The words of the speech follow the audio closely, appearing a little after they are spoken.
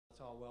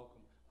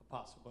welcome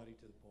Apostle Buddy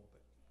to the pulpit.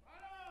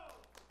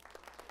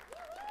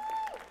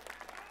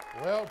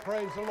 Well,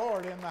 praise the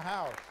Lord in the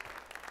house.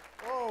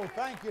 Oh,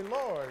 thank you,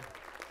 Lord.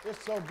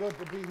 It's so good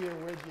to be here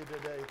with you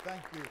today.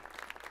 Thank you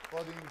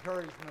for the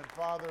encouragement.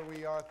 Father,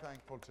 we are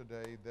thankful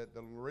today that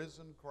the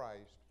risen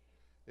Christ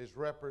is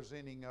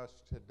representing us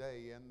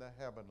today in the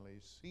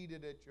heavenlies,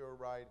 seated at your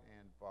right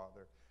hand,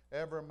 Father,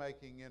 ever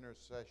making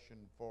intercession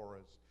for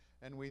us.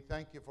 And we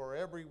thank you for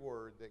every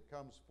word that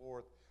comes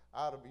forth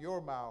out of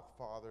your mouth,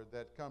 Father,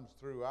 that comes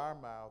through our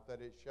mouth,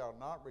 that it shall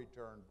not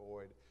return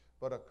void,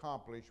 but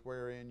accomplish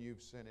wherein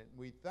you've sent it. And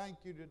we thank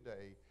you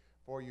today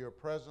for your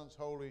presence,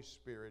 Holy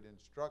Spirit.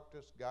 Instruct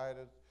us, guide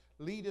us,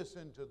 lead us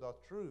into the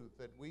truth,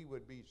 that we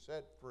would be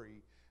set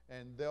free,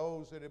 and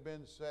those that have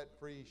been set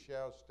free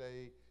shall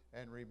stay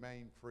and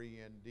remain free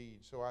indeed.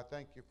 So I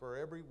thank you for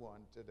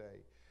everyone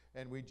today,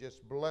 and we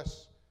just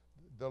bless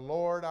the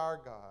Lord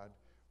our God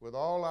with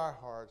all our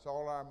hearts,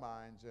 all our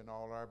minds, and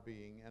all our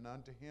being, and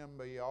unto him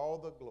be all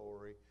the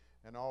glory.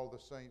 And all the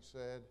saints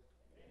said,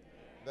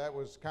 amen. That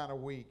was kind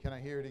of weak. Can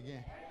I hear it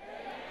again?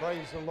 Amen.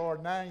 Praise the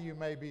Lord. Now you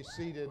may be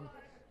seated.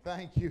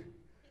 Thank you.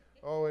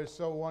 Oh, it's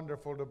so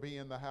wonderful to be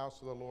in the house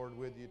of the Lord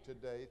with you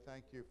today.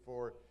 Thank you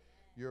for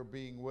your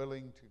being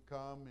willing to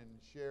come and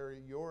share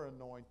your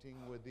anointing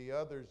with the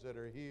others that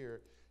are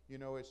here. You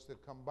know, it's the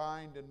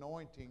combined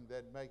anointing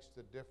that makes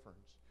the difference.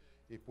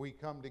 If we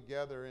come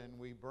together and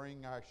we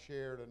bring our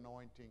shared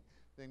anointing,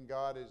 then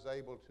God is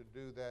able to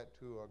do that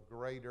to a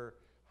greater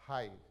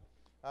height.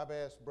 I've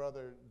asked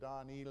Brother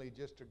Don Ely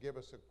just to give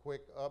us a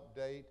quick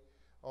update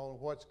on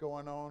what's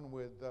going on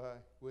with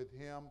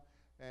him,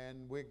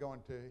 and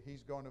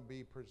he's going to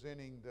be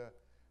presenting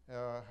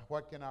the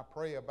what can I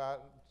pray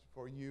about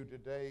for you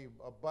today,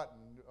 a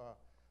button.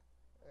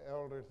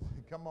 Elder,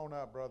 come on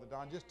up, Brother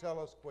Don. Just tell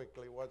us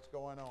quickly what's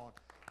going on.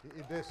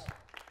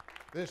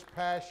 This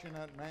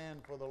passionate man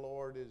for the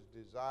Lord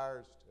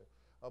desires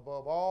to,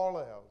 above all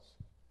else,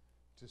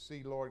 to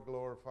see Lord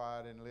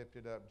glorified and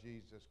lifted up,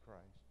 Jesus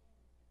Christ.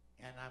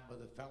 And I'm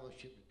with a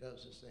fellowship that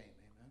does the same.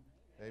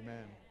 Amen.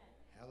 Amen.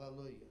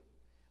 Hallelujah.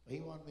 Well, he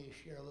wanted me to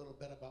share a little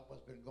bit about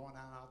what's been going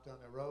on out there on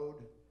the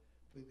road.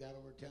 We've got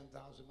over 10,000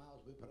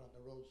 miles we put on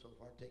the road so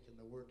far, taking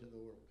the word to the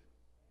world.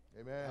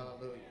 Amen.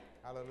 Hallelujah.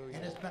 Hallelujah.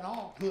 And it's been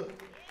all good.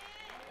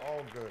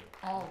 All good.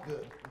 All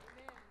good.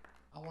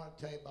 I want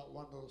to tell you about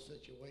one little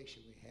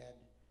situation we had.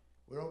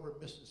 We're over in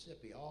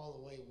Mississippi, all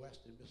the way west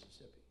in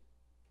Mississippi.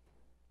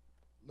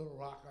 Little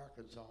Rock,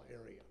 Arkansas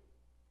area.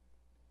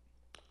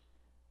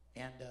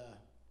 And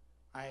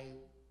I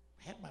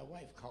had my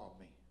wife call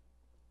me.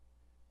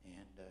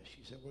 And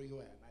she said, where you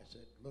at? And I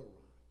said, Little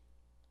Rock.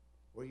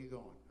 Where you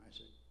going? I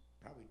said,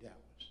 probably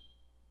Dallas.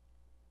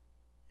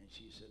 And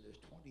she said, there's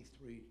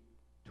 23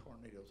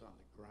 tornadoes on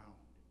the ground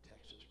in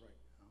Texas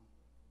right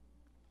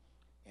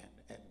now.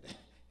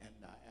 And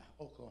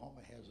Oklahoma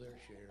has their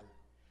share.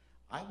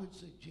 I would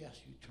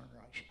suggest you turn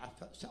around.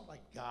 It sounded like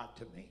God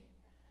to me.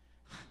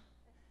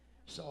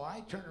 So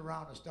I turned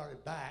around and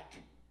started back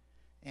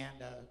and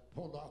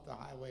pulled off the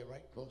highway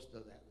right close to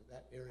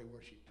that area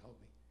where she told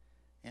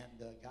me, and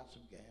got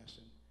some gas.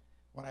 And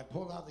when I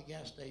pulled out of the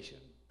gas station,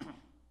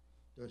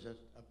 there was a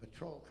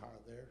patrol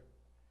car there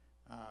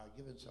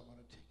giving someone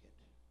a ticket.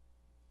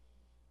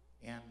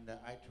 And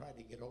I tried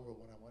to get over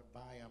when I went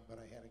by them, but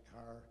I had a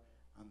car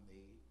on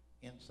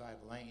the inside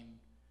lane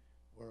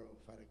where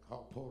if I'd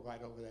have pulled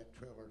right over that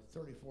trailer,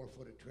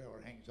 34-footed trailer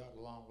hangs out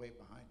a long way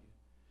behind you.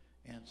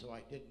 And so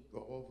I didn't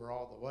go over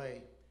all the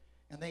way.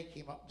 And they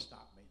came up and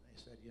stopped me. They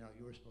said, you know,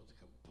 you were supposed to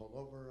come pull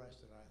over. I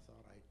said, I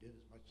thought I did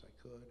as much as I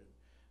could, and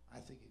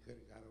I think you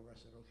could have got over. I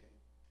said, okay.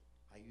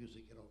 I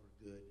usually get over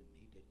good, and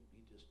he didn't.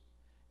 He just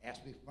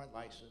asked me for my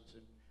license.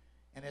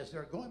 And as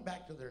they're going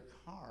back to their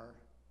car,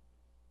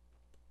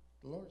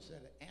 the Lord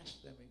said, ask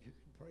them if you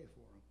can pray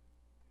for them.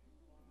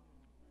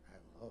 I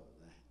love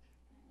that.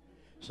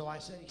 So I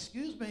said,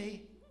 excuse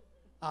me,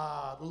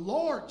 the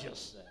Lord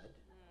just said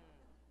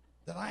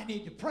that I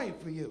need to pray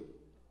for you.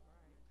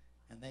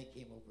 And they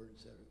came over and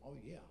said, oh,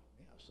 yeah.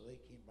 So they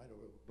came right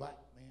over, a black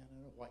man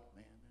and a white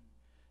man.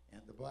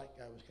 And the black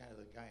guy was kind of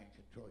the guy in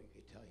control. You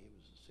could tell he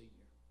was a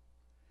senior.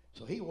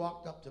 So he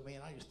walked up to me,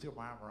 and I just threw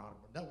my arm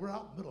around him. Now, we're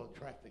out in the middle of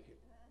traffic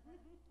here.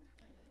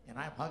 And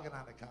I'm hugging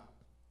on the cop.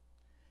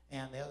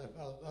 And the other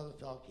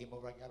fellow came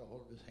over. I got a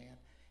hold of his hand.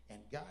 And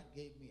God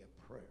gave me a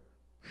prayer.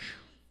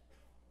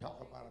 Talk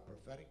about a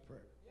prophetic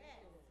prayer. Yes.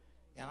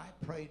 And I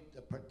prayed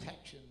the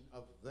protection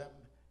of them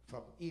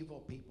from evil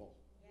people.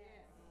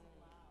 Yes.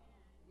 Wow.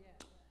 Yes.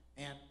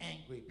 And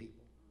angry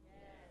people.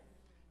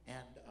 Yes.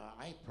 And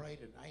I prayed,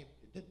 and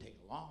it didn't take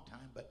a long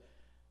time, but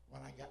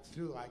when I got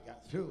through. And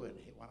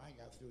when I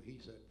got through, he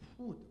said,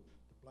 the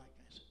black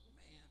guy said,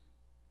 man,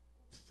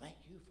 thank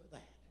you for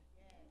that.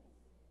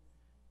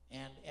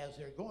 Yes. And as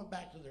they're going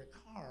back to their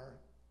car,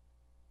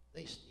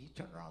 he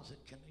turned around and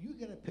said, can you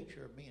get a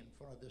picture of me in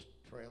front of this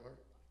trailer?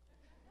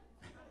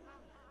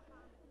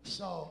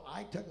 So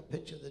I took a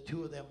picture of the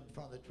two of them in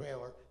front of the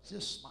trailer,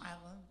 just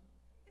smiling.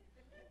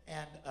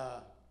 And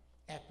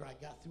after I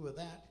got through with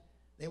that,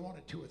 They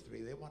wanted 2 or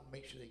 3. They wanted to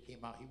make sure they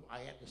came out. I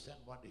had to send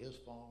one to his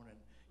phone and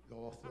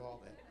go through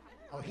all that.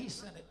 Oh, he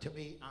sent it to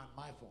me on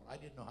my phone. I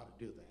didn't know how to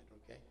do that,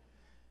 okay?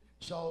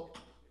 So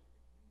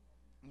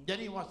then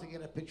he wants to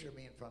get a picture of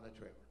me in front of the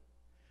trailer.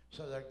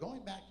 So they're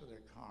going back to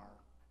their car,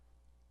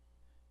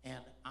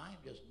 and I'm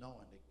just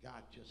knowing that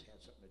God just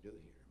had something to do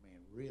here. I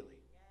mean,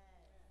 really.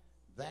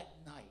 That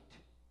night,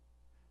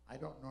 I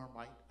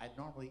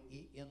normally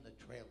eat in the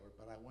trailer,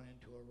 but I went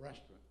into a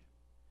restaurant,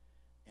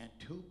 and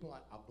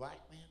a black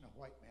man and a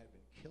white man had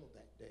been killed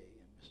that day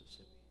in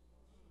Mississippi.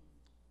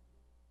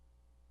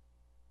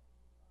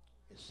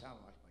 It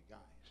sounded like my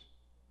guys.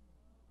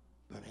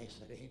 But I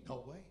said, ain't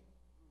no way.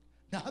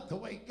 Not the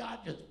way God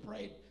just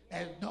prayed.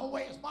 There's no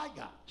way it's my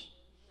guys.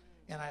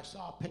 And I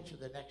saw a picture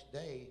the next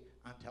day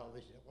on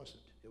television. It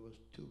wasn't. It was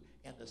 2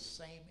 in the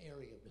same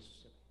area of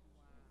Mississippi.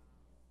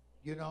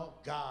 You know,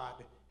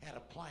 God had a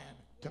plan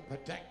to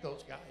protect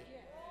those guys.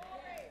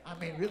 I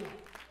mean, really.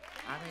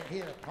 I mean, he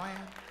had a plan,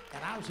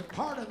 and I was a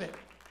part of it.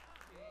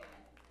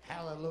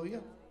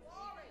 Hallelujah.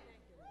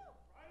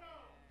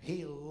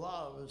 He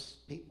loves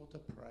people to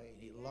pray.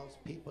 He loves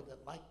people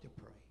that like to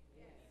pray.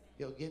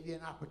 He'll give you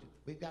an opportunity.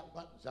 We've got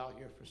buttons out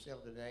here for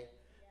sale today,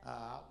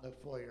 out in the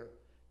foyer.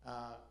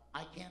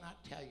 I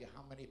cannot tell you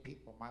how many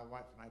people my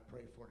wife and I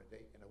pray for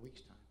today in a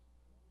week's time.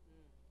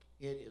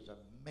 It is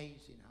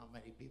amazing how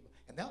many people,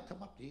 and they'll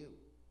come up to you.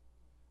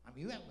 I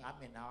mean,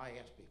 now I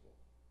ask people.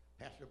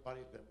 Pastor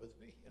Buddy's been with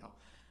me, you know.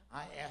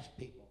 I ask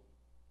people,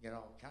 you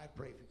know, can I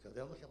pray for you? Because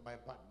they'll look at my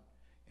button,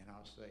 and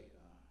I'll say,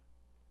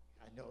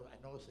 I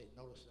notice they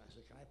notice it. I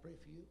said, can I pray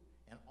for you?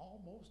 And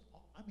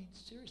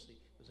seriously,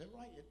 because they're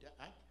right.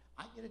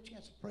 I get a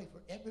chance to pray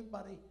for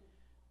everybody,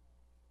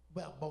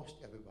 well,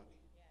 most everybody.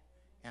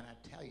 And I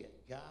tell you,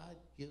 God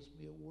gives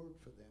me a word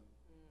for them.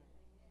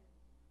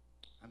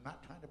 I'm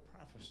not trying to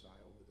prophesy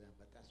over them,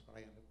 but that's what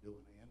I end up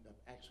doing. I end up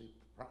actually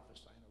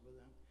prophesying over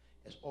them.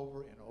 It's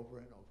over and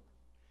over and over.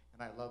 And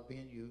I love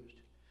being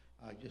used.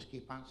 Just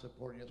keep on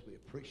supporting us. We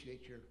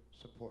appreciate your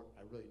support.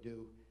 I really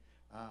do.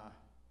 A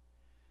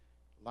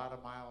lot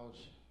of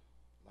miles,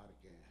 a lot of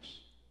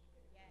gas.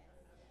 Yes,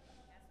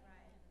 that's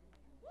right.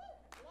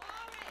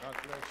 God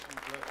bless you,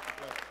 bless you,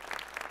 bless you.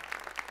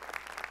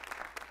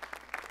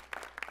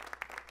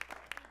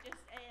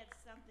 Just add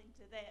something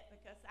to that,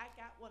 because I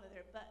got one of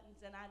their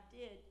buttons, and I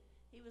did.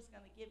 He was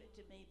going to give it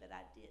to me, but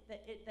I did.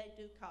 They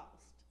do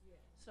cost. Yeah.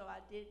 So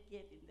I did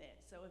give him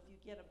that. So if you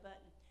get a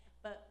button.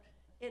 But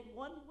in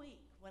 1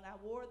 week, when I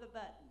wore the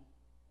button,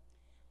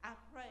 I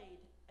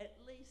prayed at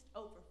least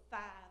over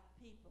 5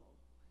 people.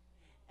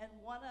 And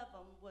one of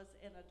them was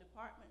in a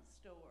department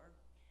store,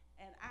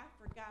 and I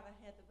forgot I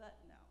had the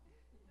button on.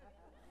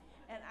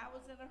 And I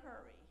was in a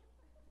hurry,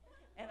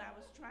 and I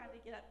was trying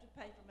to get up to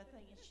pay for my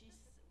thing, and she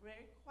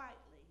very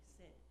quietly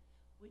said,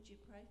 would you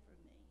pray for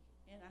me?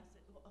 And I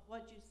said,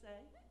 what'd you say?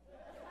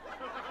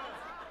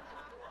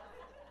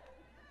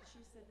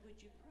 She said, would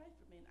you pray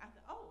for me? And I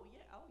thought, oh,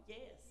 yeah, oh,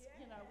 yes,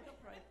 you know, we'll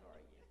pray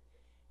for you.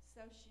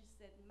 So she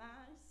said,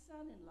 my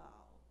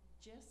son-in-law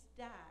just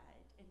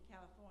died in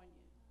California.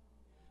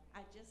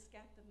 I just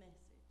got the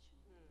message,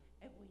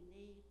 and we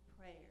need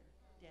prayer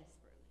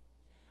desperately.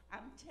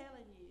 I'm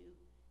telling you,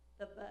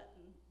 the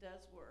button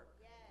does work.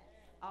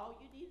 Yes. All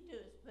you need to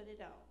do is put it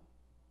on,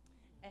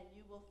 and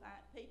you will find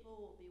people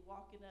will be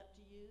walking up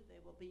to you. They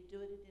will be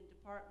doing it in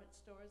department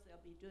stores.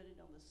 They'll be doing it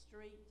on the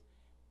street.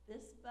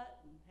 This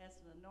button has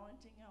an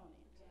anointing on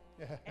it,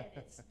 and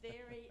it's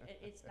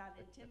not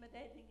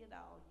intimidating at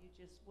all. You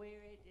just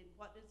wear it, and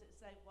what does it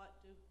say?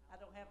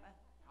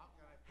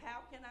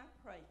 How can I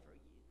pray for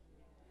you?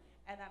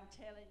 And I'm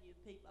telling you,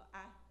 people,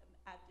 I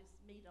just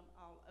meet them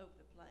all over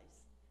the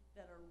place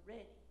that are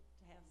ready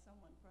to have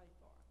someone pray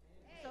for them.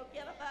 So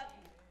get a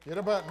button. Get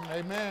a button.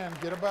 Amen.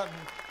 Get a button.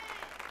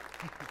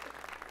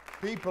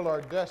 People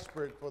are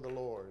desperate for the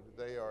Lord.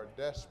 They are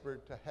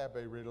desperate to have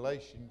a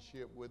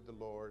relationship with the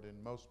Lord,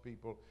 and most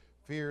people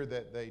fear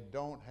that they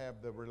don't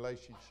have the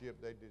relationship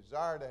they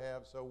desire to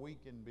have, so we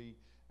can be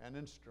an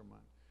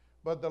instrument.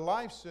 But the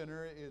Life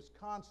Center is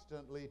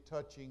constantly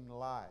touching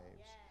lives.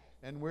 Yes.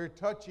 And we're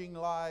touching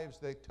lives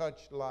that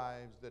touch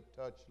lives that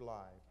touch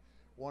lives.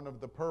 One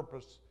of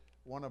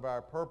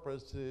our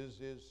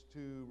purposes is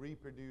to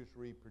reproduce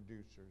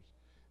reproducers.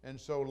 And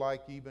so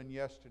like even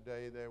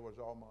yesterday, there was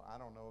almost, a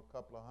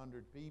couple of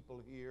hundred people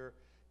here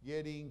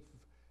getting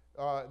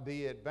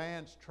the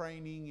advanced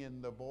training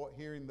in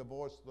hearing the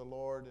voice of the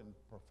Lord and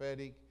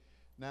prophetic.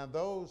 Now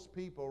those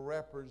people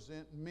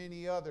represent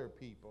many other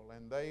people,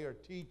 and they are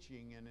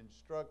teaching and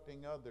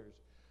instructing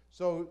others.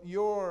 So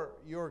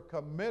your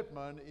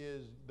commitment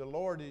is, the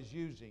Lord is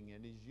using,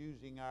 and He's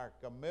using our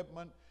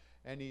commitment,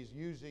 and He's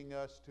using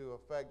us to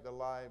affect the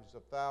lives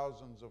of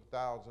thousands of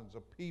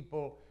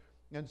people.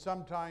 And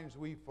sometimes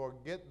we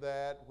forget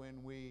that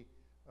when we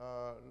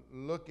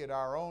look at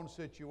our own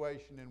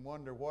situation and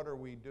wonder, what are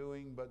we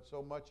doing? But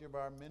so much of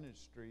our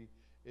ministry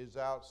is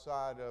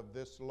outside of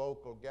this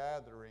local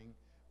gathering,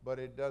 but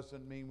it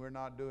doesn't mean we're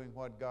not doing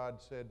what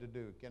God said to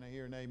do. Can I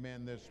hear an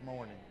amen this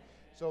morning?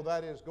 So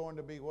that is going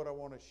to be what I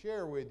want to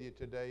share with you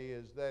today,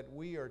 is that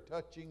we are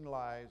touching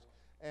lives,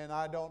 and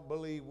I don't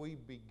believe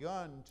we've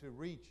begun to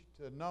reach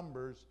the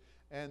numbers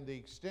and the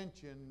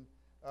extension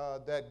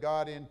that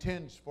God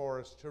intends for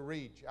us to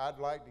reach. I'd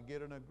like to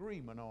get an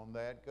agreement on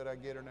that. Could I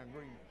get an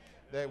agreement?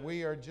 That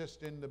we are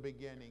just in the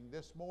beginning.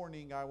 This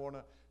morning I want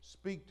to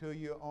speak to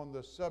you on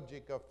the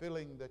subject of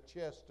filling the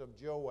chest of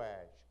Jehoash.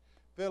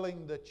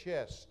 Filling the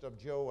chest of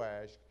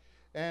Jehoash.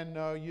 And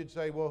you'd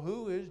say, well,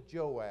 who is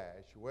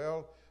Jehoash?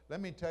 Well, let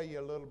me tell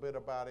you a little bit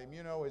about him.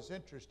 You know, it's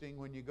interesting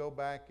when you go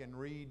back and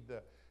read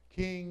the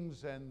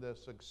kings and the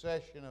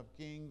succession of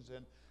kings.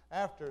 And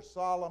after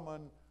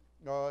Solomon,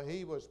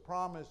 he was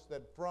promised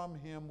that from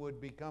him would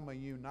become a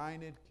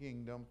united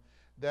kingdom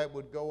that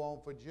would go on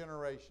for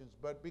generations.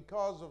 But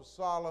because of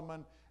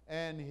Solomon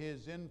and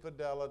his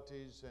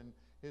infidelities and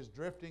his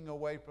drifting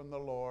away from the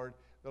Lord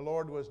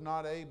was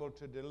not able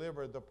to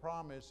deliver the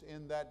promise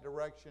in that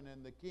direction,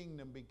 and the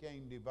kingdom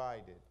became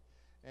divided.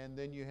 And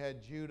then you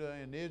had Judah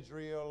and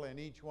Israel, and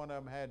each one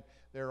of them had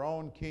their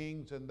own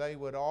kings, and they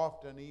would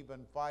often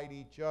even fight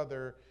each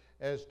other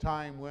as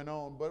time went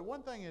on. But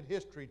one thing that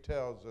history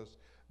tells us,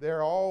 there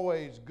are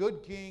always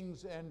good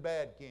kings and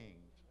bad kings.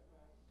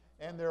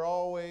 And there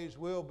always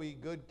will be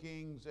good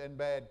kings and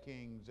bad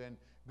kings, and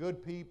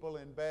good people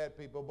and bad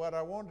people. But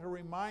I want to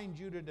remind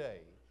you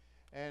today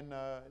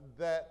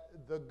that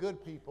the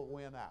good people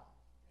win out.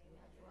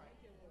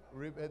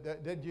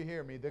 Did you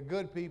hear me? The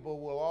good people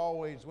will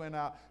always win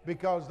out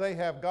because they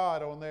have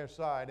God on their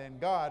side, and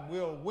God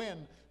will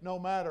win no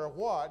matter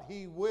what.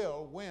 He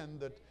will win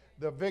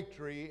the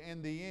victory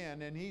in the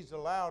end, and He's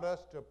allowed us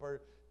to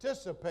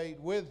participate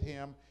with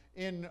Him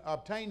in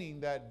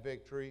obtaining that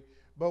victory.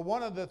 But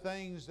one of the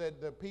things that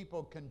the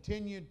people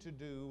continued to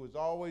do was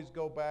always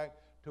go back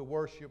to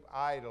worship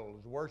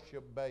idols,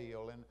 worship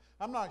Baal. And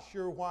I'm not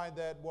sure why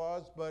that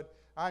was, but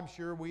I'm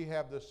sure we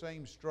have the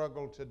same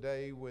struggle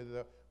today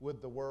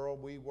with the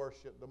world. We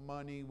worship the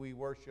money, we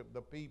worship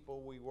the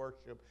people, we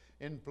worship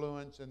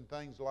influence and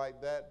things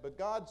like that. But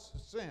God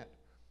sent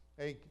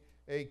a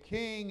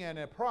king and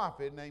a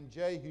prophet named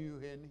Jehu,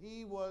 and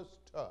he was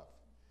tough.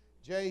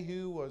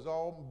 Jehu was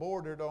all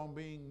bordered on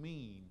being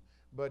mean,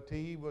 but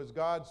he was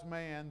God's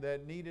man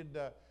that needed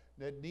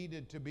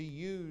to be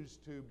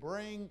used to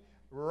bring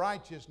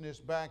righteousness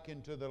back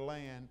into the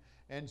land,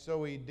 and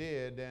so he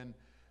did.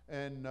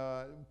 And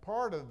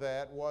part of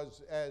that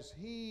was as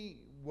he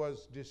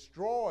was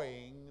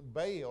destroying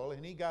Baal,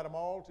 and he got them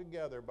all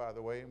together, by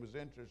the way. It was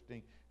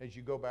interesting as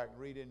you go back and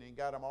read it, and he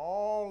got them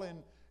all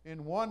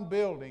in one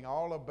building,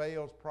 all of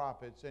Baal's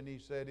prophets, and he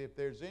said, if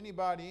there's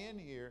anybody in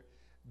here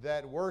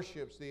that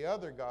worships the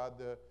other God,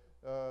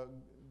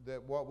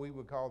 that what we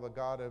would call the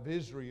God of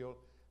Israel,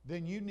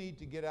 then you need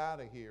to get out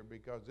of here,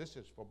 because this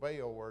is for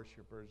Baal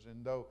worshipers.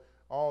 And though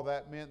all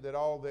that meant that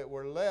all that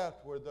were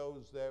left were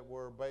those that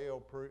were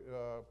Baal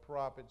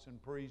prophets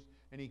and priests,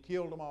 and he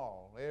killed them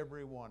all,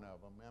 every one of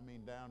them. I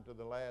mean, down to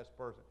the last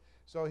person.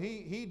 So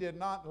he did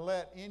not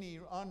let any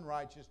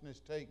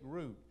unrighteousness take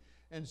root.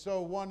 And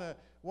so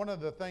one of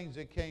the things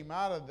that came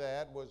out of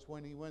that was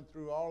when he went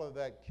through all of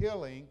that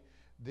killing,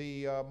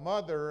 the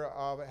mother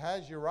of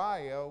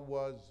Azariah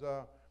was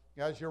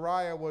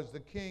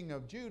the king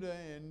of Judah,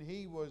 and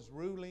he was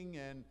ruling,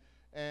 and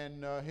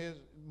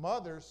his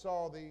mother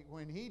saw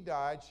when he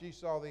died, she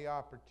saw the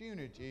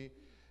opportunity,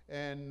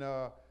 and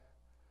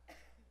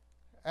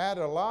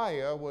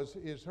Adaliah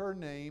is her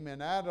name,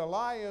 and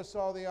Adaliah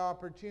saw the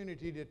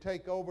opportunity to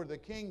take over the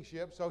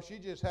kingship, so she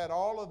just had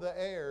all of the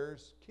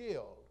heirs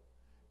killed.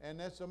 And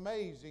that's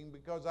amazing,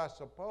 because I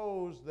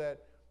suppose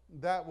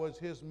that was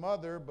his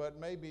mother, but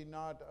maybe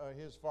not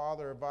his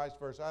father, or vice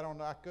versa. I don't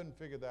know. I couldn't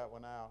figure that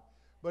one out.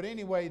 But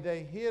anyway,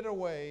 they hid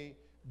away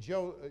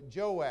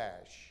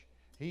Jehoash.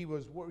 He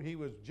was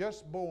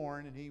just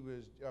born, and he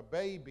was a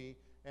baby,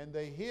 and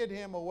they hid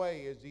him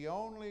away as the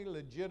only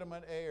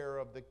legitimate heir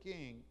of the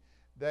king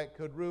that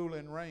could rule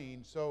and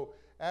reign. So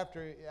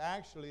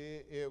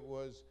it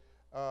was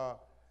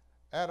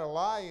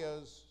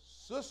Adaliah's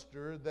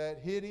sister that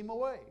hid him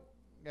away.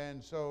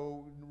 And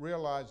so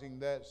realizing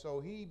that,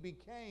 so he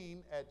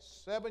became at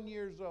 7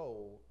 years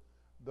old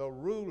the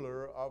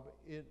ruler of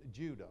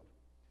Judah.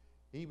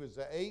 He was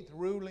the 8th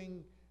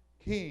ruling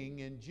king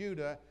in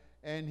Judah,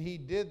 and he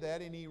did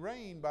that, and he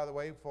reigned, by the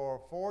way,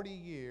 for 40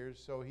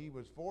 years. So he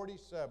was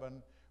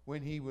 47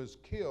 when he was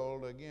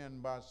killed again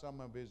by some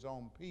of his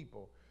own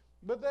people.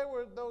 But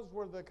those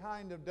were the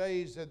kind of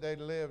days that they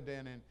lived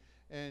in.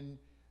 And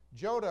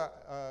Jehoiada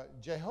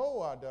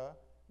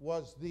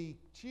was the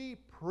chief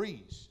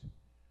priest.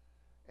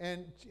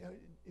 And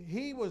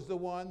he was the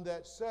one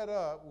that set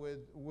up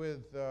with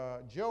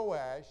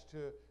Joash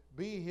to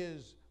be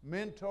his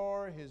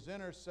mentor, his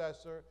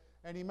intercessor.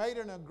 And he made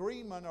an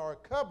agreement or a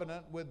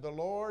covenant with the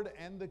Lord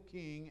and the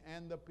king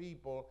and the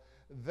people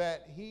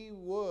that he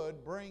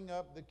would bring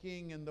up the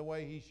king in the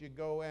way he should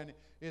go. And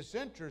it's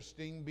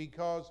interesting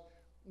because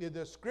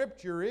the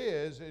scripture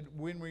is,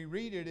 when we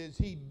read it, is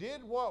he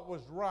did what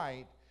was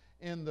right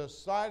in the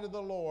sight of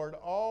the Lord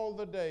all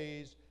the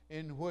days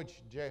in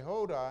which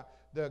Jehoiada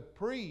the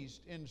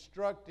priest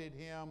instructed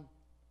him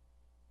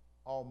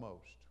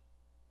almost.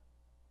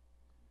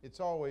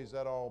 It's always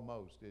that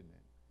almost, isn't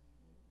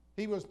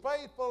it? He was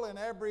faithful in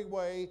every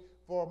way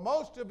for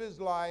most of his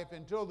life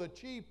until the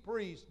chief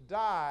priest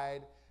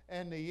died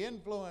and the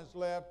influence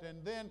left.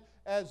 And then,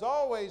 as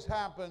always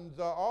happens,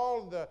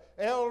 all the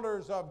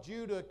elders of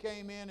Judah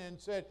came in and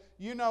said,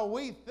 you know,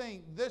 we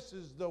think this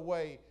is the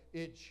way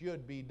it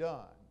should be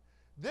done.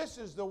 This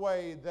is the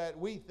way that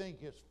we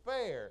think is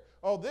fair.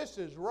 Oh, this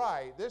is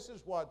right. This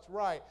is what's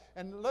right.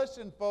 And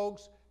listen,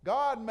 folks,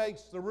 God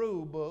makes the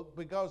rule book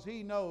because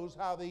He knows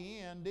how the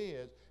end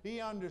is. He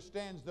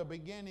understands the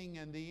beginning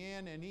and the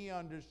end, and He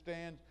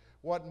understands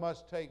what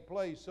must take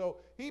place. So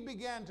He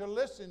began to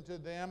listen to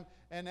them,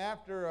 and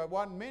after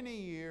what many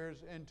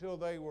years until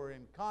they were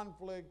in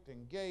conflict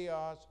and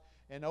chaos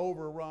and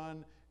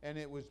overrun, and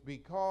it was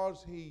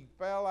because he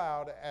fell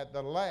out at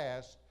the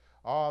last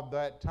of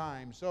that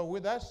time. So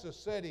that's the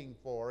setting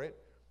for it.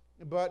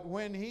 But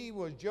when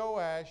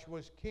Jehoash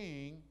was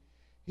king,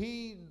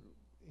 he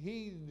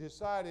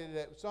decided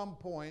at some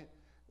point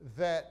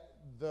that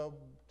the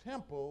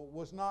temple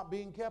was not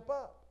being kept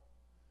up.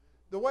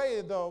 The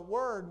way the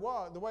word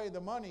was, the way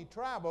the money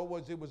traveled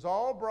was it was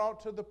all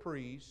brought to the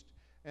priest,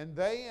 and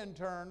they in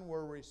turn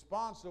were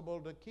responsible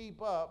to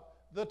keep up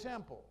the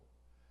temple.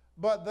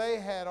 But they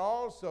had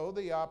also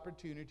the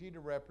opportunity to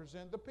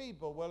represent the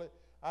people. Well,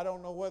 I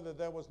don't know whether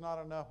there was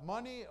not enough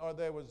money or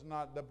there was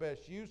not the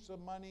best use of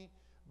money,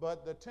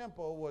 but the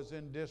temple was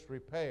in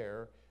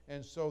disrepair,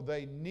 and so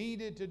they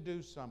needed to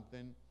do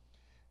something.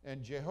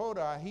 And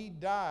Jehoiada, he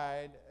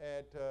died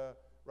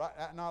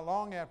not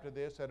long after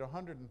this, at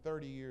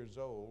 130 years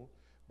old,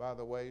 by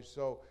the way.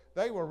 So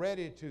they were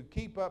ready to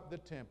keep up the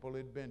temple. It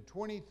had been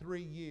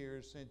 23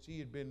 years since he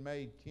had been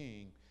made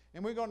king.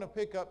 And we're going to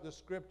pick up the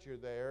scripture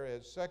there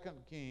as 2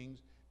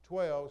 Kings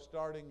 12,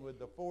 starting with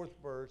the 4th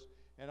verse.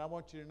 And I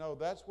want you to know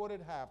that's what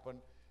had happened.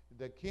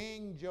 The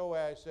king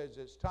Joash says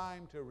it's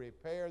time to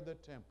repair the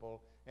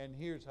temple, and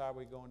here's how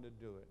we're going to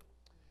do it.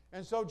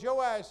 And so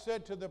Joash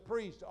said to the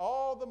priest,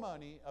 all the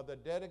money of the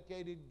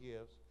dedicated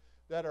gifts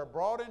that are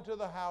brought into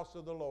the house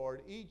of the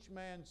Lord, each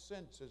man's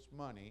census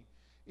money,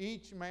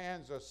 each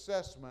man's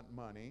assessment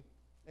money,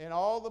 and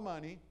all the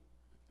money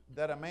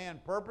that a man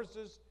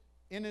purposes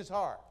in his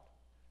heart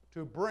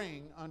to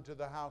bring unto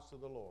the house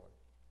of the Lord.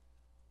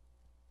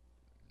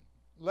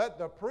 Let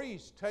the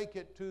priests take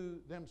it to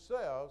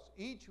themselves,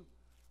 each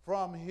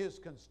from his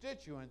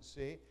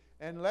constituency,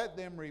 and let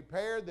them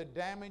repair the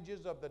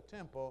damages of the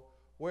temple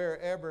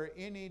wherever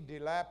any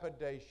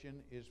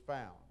dilapidation is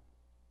found.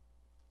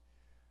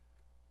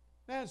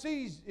 Now,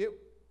 see,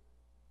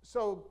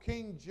 so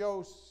King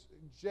Jehoash,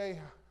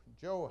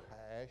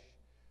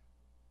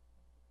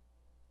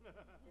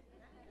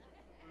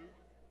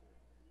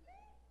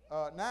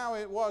 now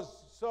it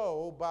was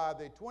so by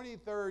the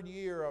 23rd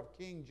year of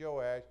King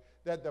Joash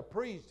that the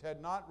priest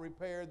had not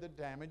repaired the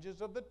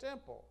damages of the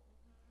temple.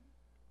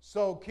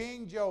 So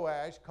King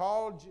Joash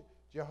called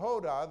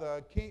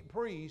Jehoiada, the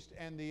priest,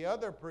 and the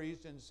other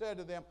priests, and said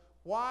to them,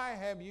 why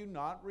have you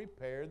not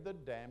repaired the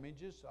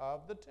damages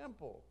of the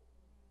temple?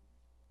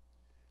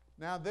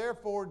 Now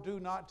therefore do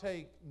not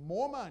take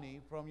more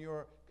money from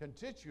your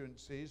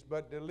constituencies,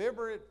 but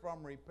deliver it for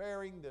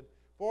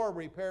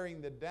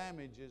repairing the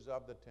damages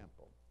of the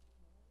temple.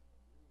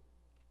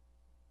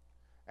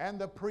 And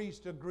the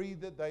priest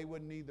agreed that they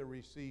would neither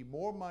receive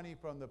more money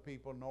from the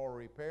people nor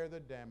repair the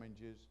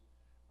damages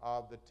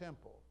of the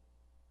temple.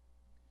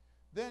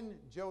 Then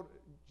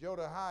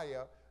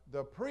Jehoiada,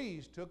 the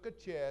priest, took a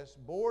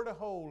chest, bored a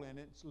hole in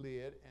its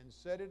lid, and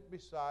set it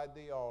beside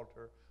the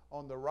altar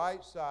on the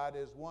right side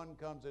as one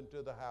comes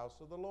into the house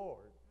of the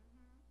Lord.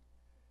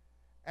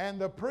 And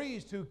the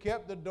priest who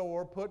kept the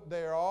door put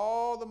there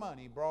all the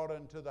money brought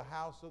into the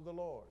house of the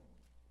Lord.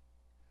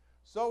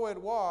 So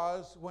it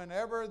was,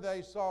 whenever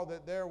they saw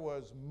that there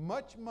was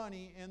much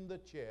money in the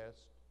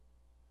chest,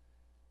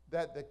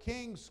 that the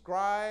king's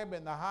scribe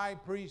and the high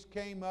priest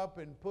came up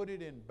and put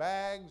it in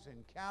bags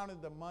and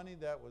counted the money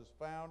that was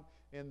found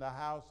in the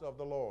house of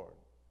the Lord.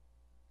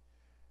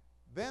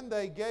 Then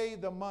they gave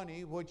the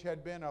money which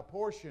had been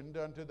apportioned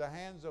unto the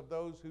hands of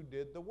those who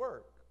did the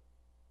work,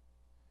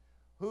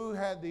 who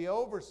had the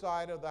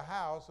oversight of the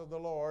house of the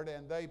Lord,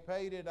 and they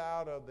paid it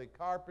out of the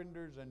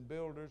carpenters and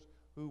builders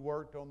who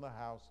worked on the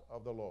house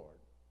of the Lord.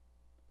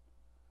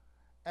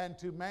 And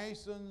to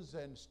masons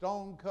and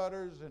stone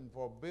cutters, and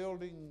for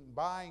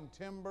buying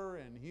timber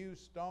and hew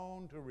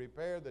stone to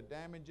repair the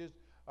damages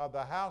of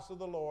the house of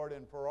the Lord,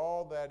 and for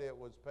all that it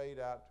was paid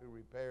out to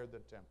repair the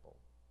temple.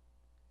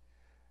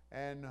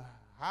 And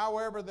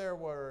however there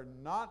were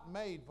not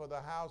made for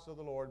the house of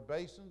the Lord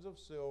basins of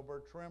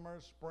silver,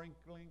 trimmers,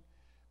 sprinkling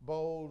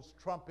bowls,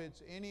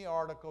 trumpets, any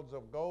articles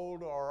of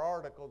gold or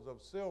articles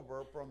of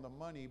silver from the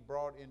money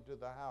brought into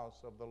the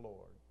house of the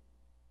Lord.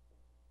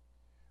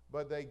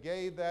 But they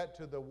gave that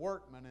to the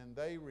workmen, and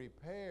they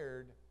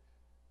repaired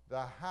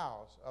the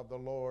house of the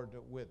Lord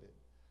with it.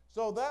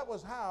 So that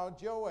was how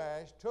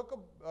Joash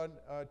took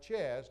a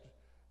chest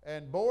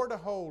and bored a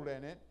hole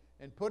in it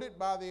and put it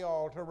by the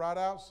altar right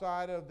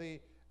outside of the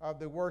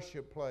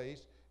worship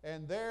place.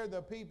 And there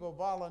the people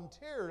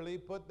voluntarily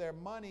put their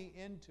money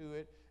into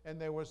it, and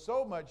there was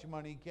so much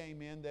money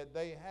came in that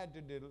they had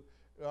to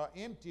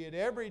empty it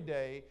every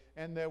day,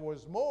 and there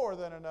was more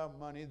than enough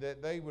money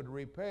that they would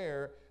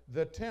repair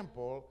the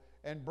temple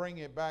and bring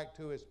it back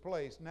to its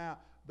place. Now,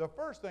 the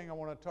first thing I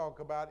want to talk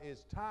about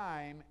is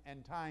time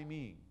and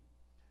timing.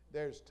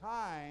 There's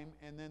time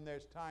and then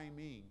there's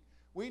timing.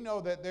 We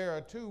know that there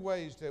are two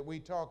ways that we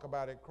talk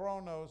about it,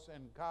 chronos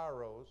and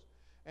kairos.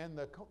 And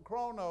the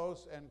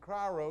chronos and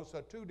kairos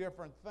are two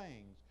different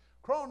things.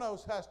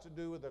 Chronos has to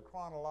do with the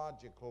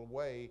chronological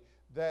way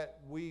that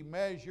we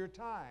measure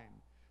time.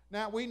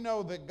 Now, we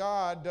know that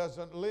God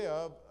doesn't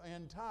live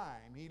in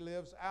time. He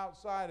lives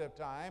outside of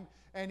time,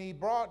 and He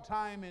brought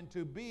time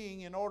into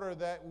being in order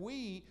that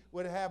we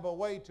would have a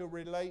way to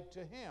relate to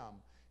Him.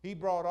 He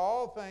brought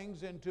all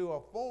things into a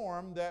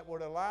form that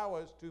would allow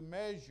us to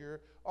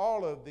measure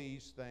all of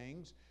these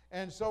things,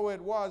 and so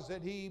it was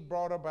that He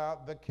brought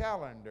about the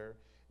calendar.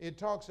 It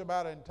talks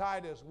about in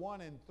Titus 1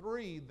 and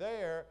 3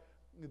 there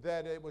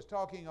that it was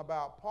talking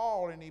about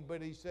Paul,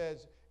 but he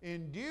says,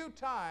 in due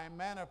time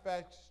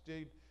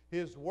manifested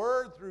His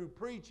word through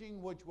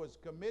preaching, which was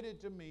committed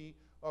to me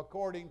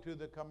according to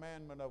the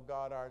commandment of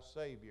God our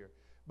Savior.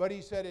 But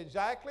he said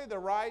exactly the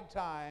right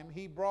time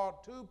He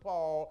brought to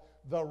Paul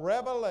the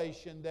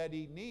revelation that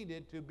he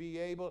needed to be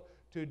able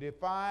to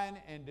define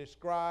and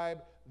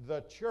describe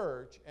the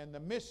church and the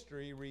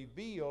mystery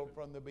revealed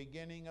from the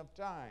beginning of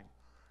time.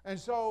 And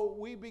so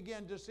we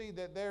begin to see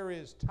that there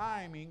is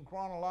timing,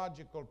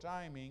 chronological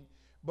timing,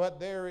 but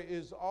there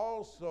is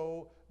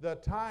also the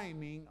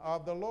timing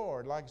of the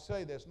Lord. Like I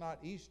say, that's not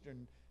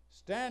Eastern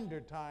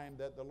Standard Time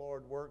that the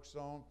Lord works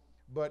on,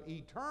 but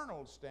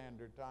eternal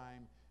standard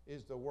time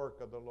is the work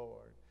of the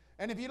Lord.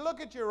 And if you look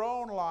at your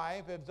own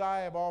life, as I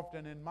have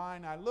often in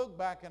mine, I look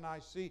back and I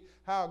see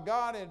how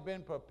God had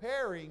been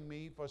preparing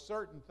me for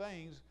certain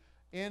things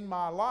in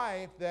my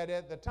life that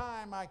at the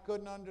time I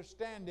couldn't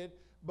understand it,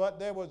 but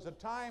there was a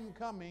time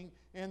coming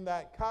in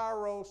that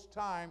kairos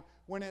time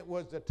when it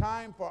was the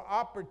time for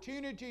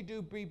opportunity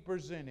to be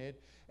presented.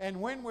 And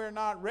when we're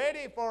not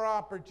ready for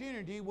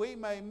opportunity, we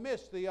may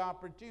miss the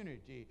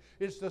opportunity.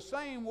 It's the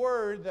same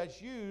word that's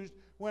used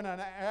when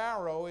an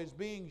arrow is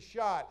being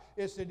shot.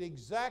 It's at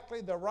exactly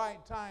the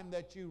right time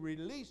that you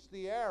release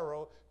the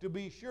arrow to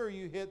be sure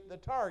you hit the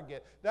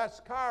target.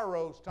 That's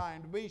kairos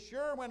time, to be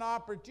sure when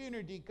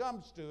opportunity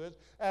comes to us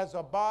as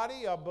a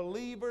body of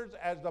believers,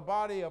 as the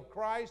body of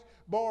Christ,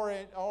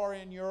 or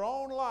in your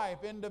own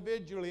life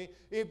individually,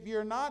 if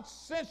you're not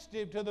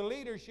sensitive to the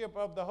leadership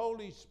of the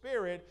Holy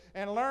Spirit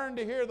and learn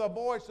to hear the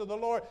voice of the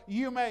Lord,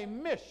 you may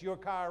miss your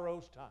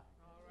kairos time.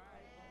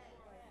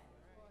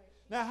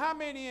 Now, how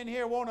many in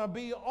here want to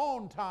be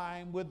on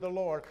time with the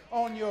Lord,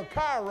 on your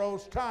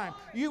kairos time?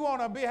 You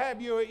want to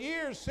have your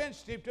ears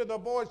sensitive to the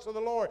voice of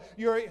the Lord,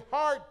 your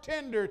heart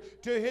tender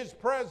to His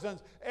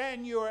presence,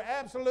 and your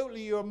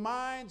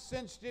mind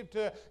sensitive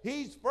to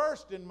He's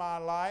first in my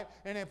life,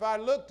 and if I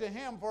look to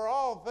Him for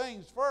all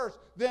things first,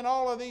 then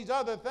all of these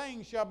other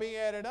things shall be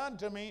added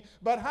unto me.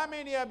 But how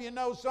many of you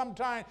know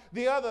sometimes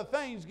the other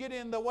things get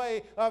in the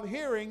way of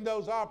hearing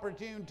those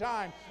opportune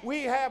times?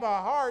 We have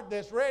a heart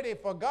that's ready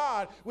for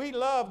God. We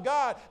love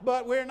God,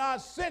 but we're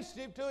not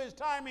sensitive to His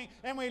timing,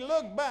 and we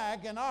look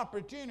back, and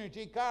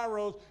opportunity,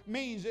 kairos,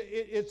 means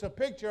it's a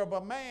picture of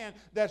a man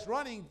that's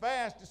running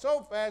fast,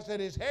 so fast that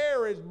his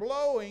hair is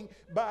blowing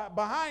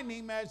behind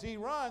him as he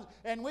runs,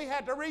 and we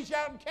have to reach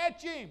out and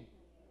catch him.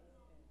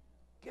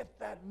 Get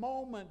that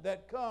moment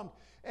that comes.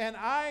 And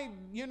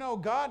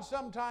God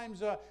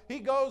sometimes, He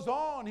goes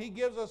on. He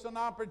gives us an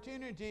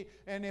opportunity.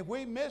 And if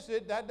we miss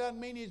it, that doesn't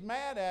mean He's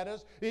mad at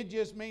us. It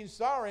just means,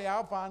 sorry,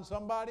 I'll find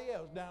somebody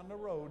else down the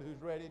road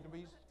who's ready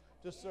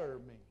to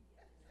serve me.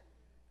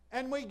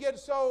 And we get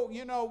so,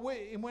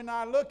 when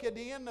I look at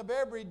the end of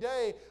every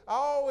day, I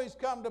always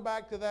come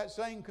back to that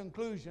same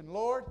conclusion.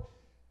 Lord,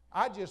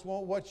 I just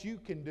want what You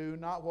can do,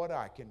 not what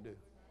I can do.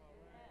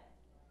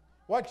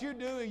 What You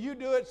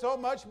do it so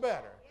much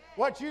better.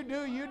 What you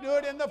do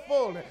it in the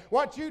fullness.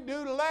 What you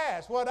do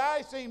lasts. What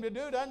I seem to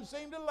do doesn't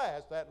seem to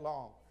last that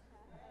long.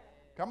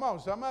 Come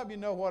on, some of you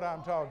know what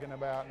I'm talking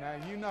about. Now,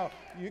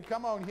 you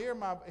come on,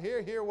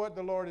 hear what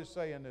the Lord is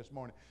saying this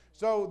morning.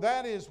 So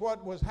that is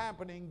what was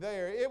happening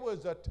there. It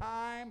was a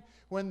time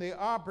when the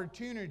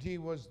opportunity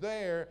was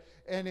there,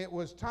 and it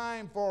was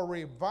time for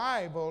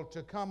revival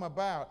to come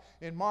about.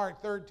 In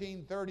Mark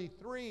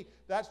 13:33,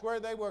 that's where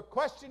they were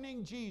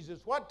questioning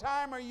Jesus. What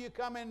time are you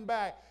coming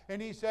back?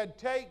 And He said,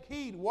 take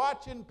heed,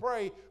 watch and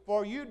pray,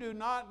 for you do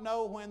not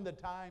know when the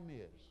time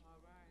is.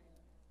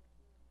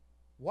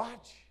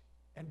 Watch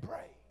and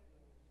pray.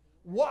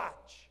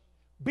 Watch.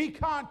 Be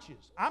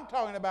conscious. I'm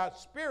talking about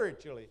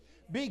spiritually.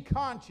 Be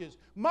conscious.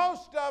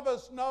 Most of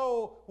us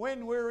know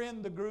when we're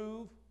in the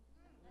groove.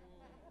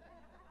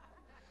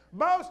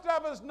 Most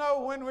of us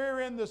know when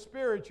we're in the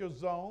spiritual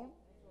zone.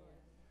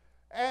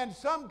 And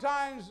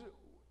sometimes,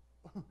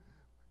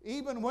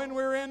 even when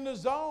we're in the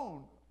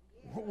zone,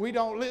 we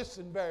don't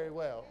listen very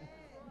well.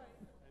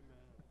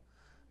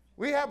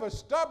 We have a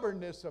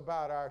stubbornness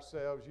about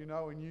ourselves, you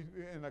know,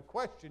 and a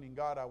questioning,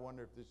 God, I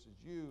wonder if this is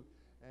you.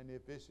 And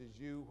if this is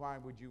you, why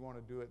would you want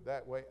to do it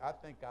that way? I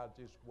think I'll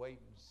just wait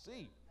and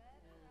see.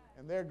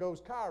 And there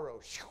goes Cairo.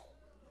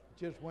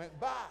 Just went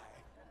by.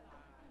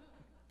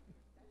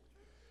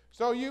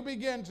 So you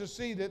begin to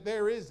see that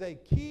there is a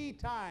key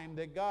time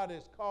that God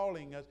is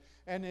calling us.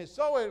 And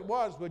so it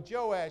was with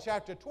Jehoash.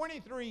 After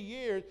 23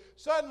 years,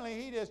 suddenly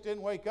he just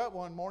didn't wake up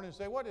one morning and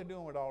say, what are they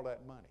doing with all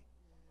that money?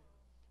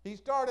 He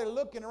started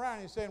looking around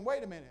and saying,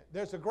 wait a minute,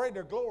 there's a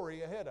greater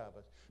glory ahead of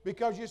us.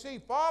 Because you see,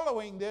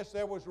 following this,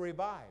 there was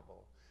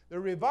revival. The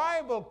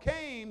revival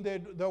came,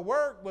 the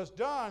work was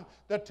done,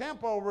 the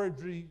temple was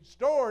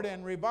restored,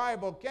 and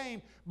revival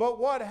came. But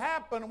what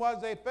happened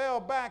was they fell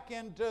back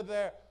into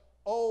their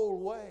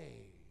old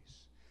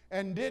ways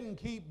and didn't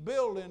keep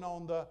building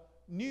on the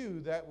new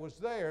that was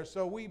there.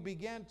 So we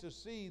began to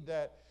see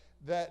that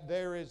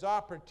there is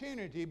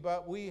opportunity,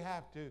 but we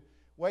have to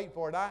wait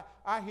for it.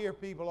 I hear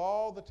people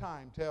all the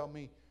time tell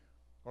me,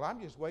 well, I'm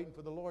just waiting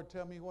for the Lord to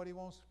tell me what He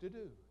wants to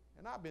do.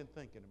 And I've been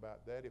thinking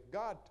about that. If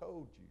God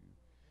told you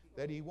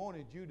that He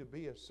wanted you to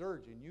be a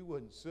surgeon, you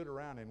wouldn't sit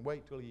around and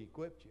wait till He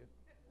equipped you.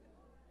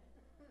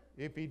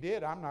 If He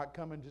did, I'm not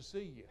coming to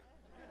see you.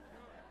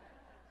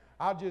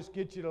 I'll just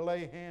get you to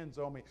lay hands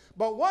on me.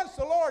 But once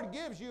the Lord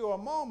gives you a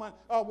moment,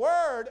 a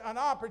word, an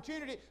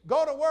opportunity,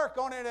 go to work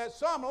on it at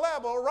some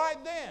level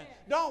right then.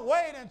 Don't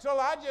wait until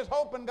I just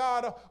hoping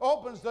God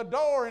opens the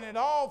door and it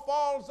all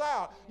falls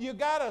out. You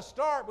got to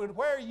start with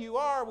where you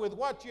are with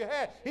what you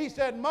had. He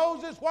said,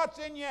 Moses, what's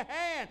in your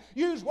hand?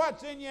 Use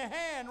what's in your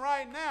hand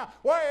right now.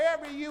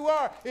 Wherever you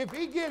are, if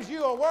He gives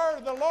you a word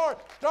of the Lord,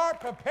 start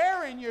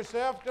preparing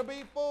yourself to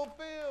be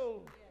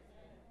fulfilled.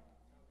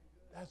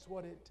 That's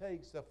what it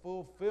takes. The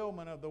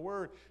fulfillment of the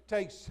word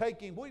takes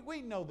taking.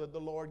 We know that the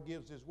Lord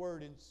gives His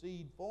word in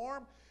seed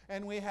form,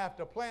 and we have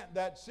to plant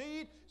that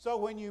seed. So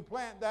when you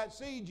plant that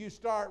seed, you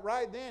start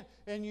right then,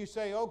 and you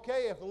say,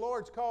 okay, if the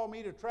Lord's called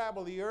me to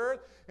travel the earth,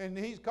 and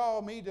He's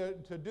called me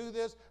to do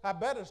this, I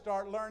better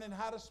start learning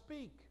how to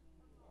speak.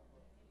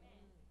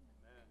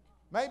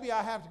 Maybe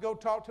I have to go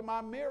talk to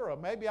my mirror.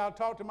 Maybe I'll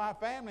talk to my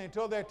family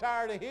until they're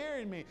tired of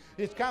hearing me.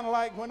 It's kind of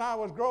like when I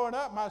was growing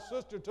up, my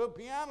sister took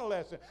piano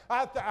lessons.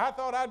 I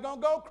thought I was going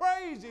to go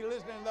crazy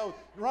listening to those,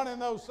 running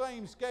those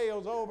same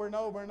scales over and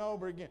over and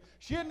over again.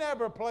 She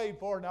never played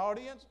for an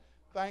audience,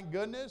 thank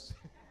goodness,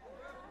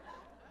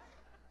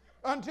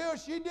 until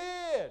she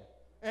did.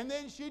 And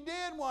then she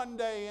did one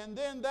day, and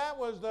then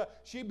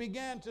she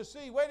began to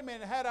see, wait a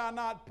minute, had I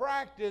not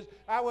practiced,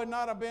 I would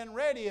not have been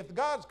ready. If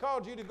God's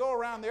called you to go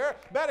around the earth,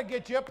 better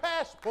get your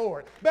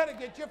passport, better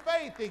get your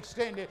faith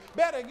extended,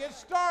 better get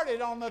started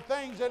on the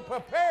things that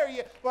prepare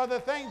you for the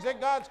things that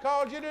God's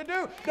called you to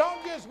do.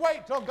 Don't just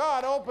wait till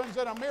God opens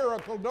a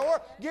miracle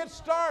door. Get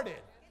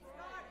started.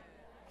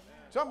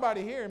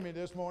 Somebody hearing me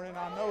this morning,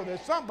 I know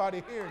there's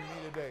somebody hearing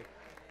me today.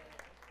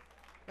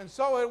 And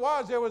so it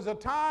was, there was a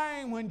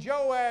time when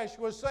Jehoash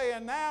was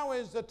saying, now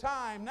is the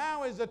time,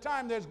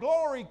 there's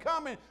glory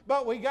coming,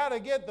 but we got to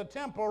get the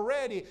temple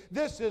ready.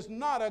 This is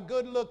not a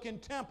good looking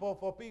temple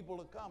for people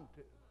to come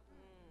to.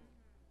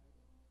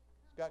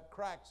 It's got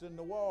cracks in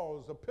the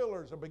walls, the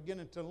pillars are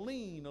beginning to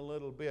lean a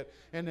little bit,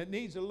 and it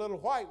needs a little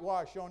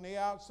whitewash on the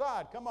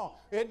outside. Come on,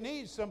 it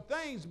needs some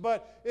things,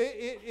 but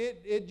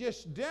it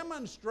just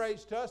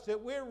demonstrates to us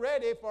that we're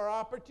ready for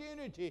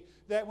opportunity,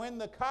 that when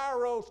the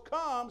Kairos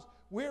comes,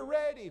 we're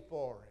ready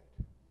for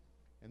it.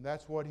 And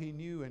that's what he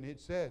knew. And it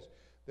says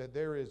that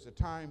there is a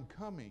time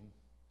coming.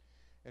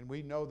 And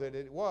we know that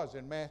it was.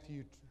 In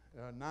Matthew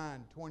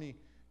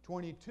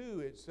 9:20-22,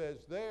 it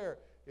says there,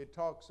 it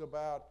talks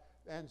about,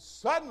 and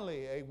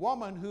suddenly a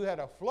woman who had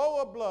a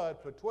flow of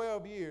blood for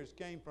 12 years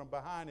came from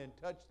behind and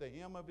touched the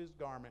hem of his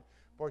garment.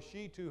 For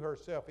she to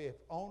herself, if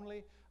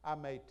only I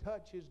may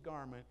touch his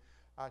garment,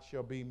 I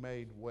shall be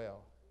made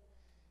well.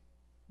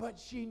 But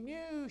she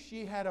knew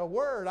she had a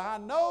word. I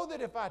know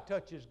that if I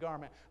touch his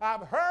garment,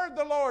 I've heard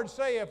the Lord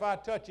say if I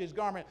touch his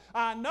garment,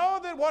 I know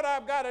that what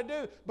I've got to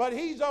do, but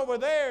he's over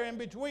there, and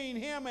between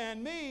him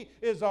and me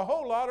is a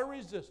whole lot of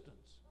resistance.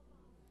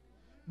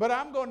 But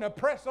I'm going to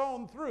press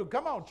on through.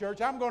 Come on,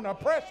 church. I'm going to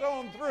press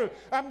on through.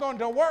 I'm going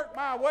to work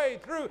my way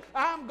through.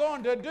 I'm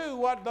going to do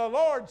what the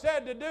Lord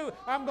said to do.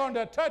 I'm going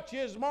to touch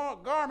his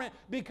garment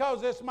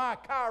because it's my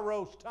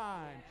Kairos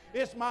time.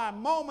 It's my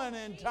moment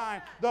in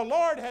time. The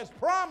Lord has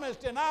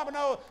promised, and I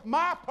know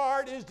my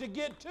part is to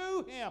get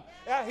to him.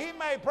 He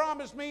may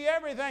promise me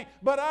everything,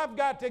 but I've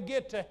got to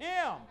get to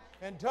him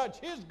and touch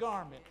his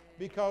garment,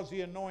 because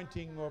the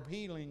anointing of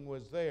healing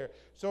was there.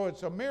 So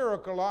it's a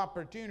miracle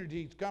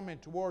opportunity coming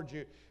towards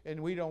you, and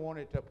we don't want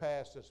it to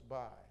pass us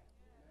by.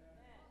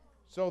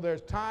 So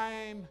there's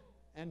time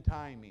and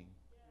timing.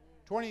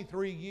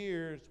 23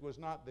 years was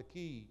not the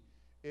key.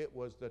 It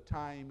was the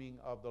timing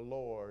of the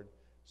Lord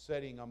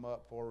setting them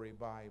up for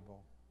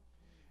revival.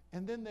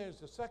 And then there's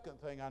the second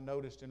thing I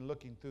noticed in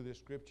looking through this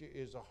scripture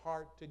is a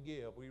heart to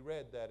give. We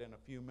read that in a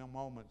few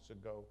moments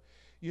ago.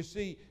 You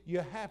see, you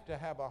have to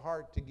have a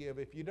heart to give.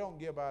 If you don't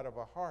give out of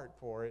a heart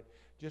for it,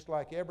 just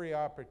like every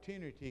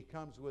opportunity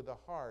comes with a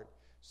heart,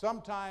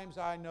 Sometimes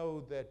I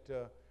know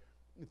that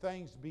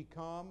things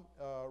become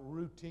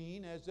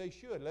routine, as they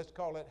should. Let's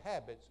call it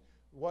habits.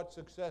 What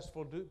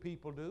successful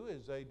people do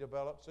is they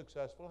develop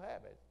successful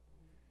habits.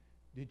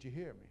 Did you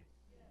hear me?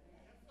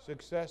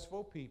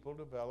 Successful people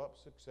develop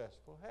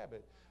successful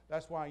habits.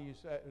 That's why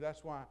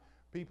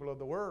people of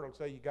the world will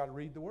say you got to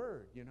read the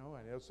Word, and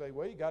they'll say,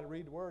 well, you got to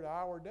read the Word an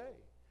hour a day.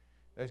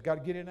 They've got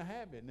to get in a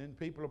habit. And then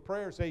people of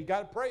prayer say you got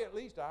to pray at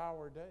least an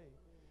hour a day.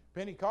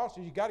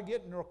 Pentecostals, you got to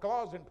get in your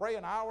closet and pray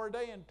an hour a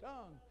day in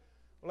tongues.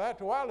 Well,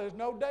 after a while, there's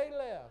no day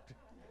left.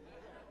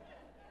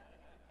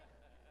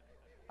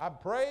 I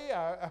pray,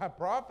 I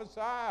prophesy,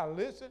 I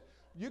listen.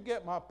 You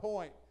get my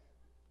point.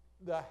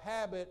 The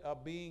habit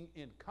of being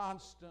in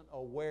constant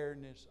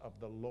awareness of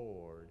the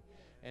Lord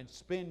and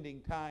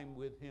spending time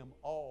with Him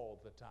all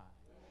the time,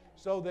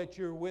 so that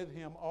you're with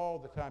Him all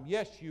the time.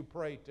 Yes, you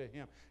pray to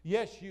Him.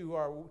 Yes, you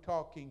are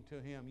talking to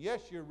Him.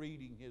 Yes, you're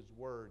reading His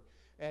Word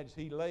as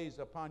He lays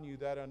upon you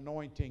that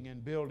anointing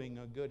and building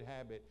a good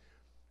habit.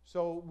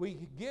 So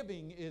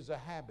giving is a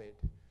habit.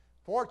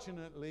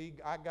 Fortunately,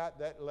 I got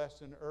that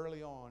lesson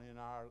early on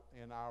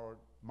in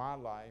my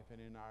life and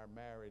in our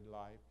married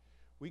life.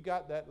 We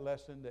got that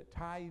lesson that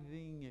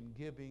tithing and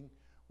giving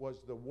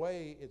was the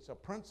way. It's a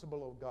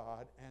principle of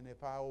God, and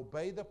if I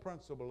obey the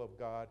principle of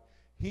God,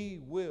 He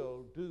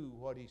will do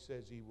what He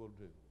says He will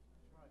do.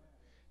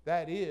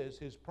 That is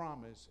His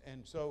promise.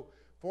 And so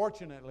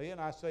fortunately,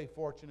 and I say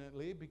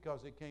fortunately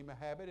because it came a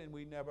habit and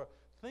we never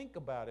think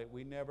about it.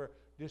 We never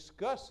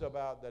discuss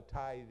about the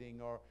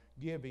tithing or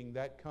giving.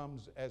 That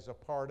comes as a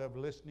part of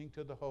listening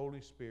to the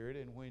Holy Spirit,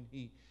 and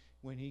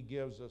when He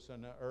gives us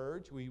an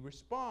urge, we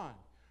respond.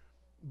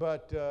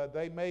 But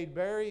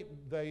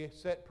they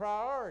set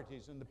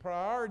priorities, and the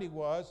priority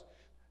was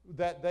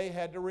that they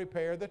had to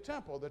repair the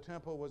temple. The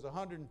temple was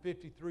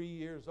 153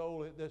 years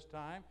old at this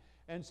time,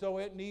 and so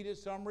it needed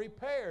some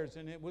repairs,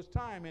 and it was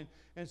time.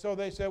 And so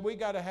they said, we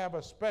got to have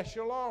a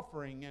special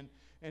offering,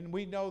 and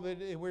we know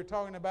that we're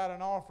talking about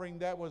an offering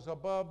that was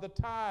above the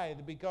tithe,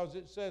 because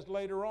it says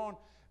later on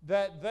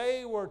that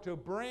they were to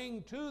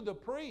bring to the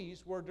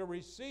priest, were to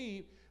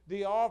receive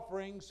the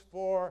offerings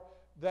for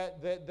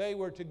that they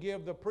were to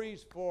give the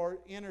priest for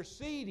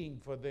interceding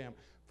for them,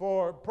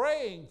 for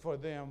praying for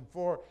them,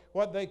 for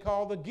what they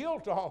call the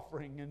guilt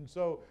offering. And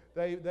so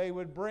they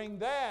would bring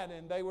that,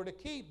 and they were to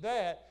keep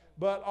that.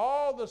 But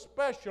all the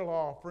special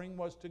offering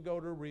was to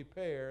go to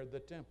repair the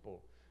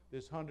temple,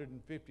 this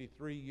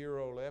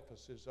 153-year-old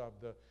Ephesus of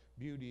the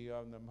beauty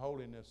of the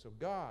holiness of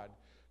God.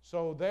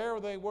 So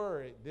there they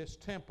were at this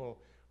temple.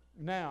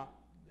 Now,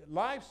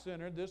 Life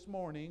Center this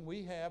morning,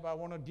 I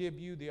want to give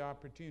you the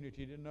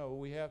opportunity to know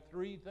we have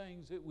three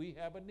things that we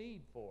have a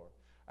need for.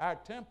 Our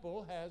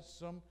temple has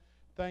some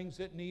things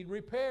that need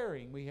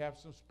repairing. We have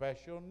some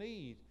special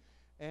needs.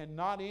 And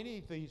not any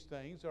of these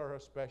things are a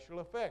special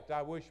effect.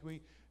 I wish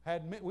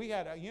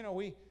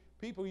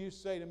people used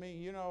to say to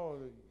me,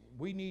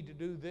 we need to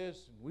do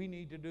this, and we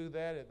need to do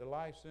that at the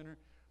Life Center.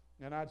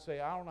 And I'd say,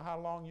 I don't know how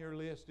long your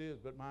list is,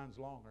 but mine's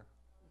longer.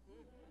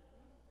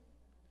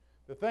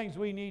 The things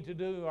we need to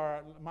do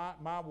are,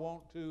 my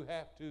want to,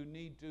 have to,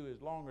 need to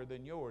is longer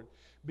than yours,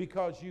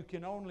 because you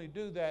can only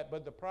do that.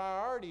 But the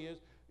priority is,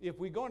 if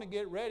we're going to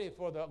get ready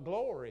for the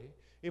glory,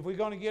 if we're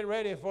going to get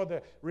ready for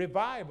the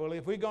revival,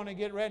 if we're going to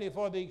get ready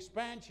for the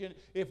expansion,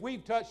 if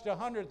we've touched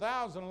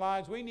 100,000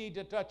 lives, we need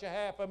to touch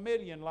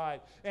 500,000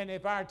 lives. And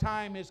if our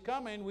time is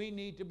coming, we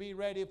need to be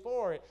ready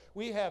for it.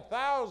 We have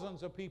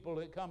thousands of people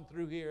that come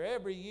through here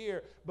every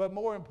year, but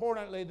more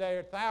importantly, there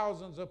are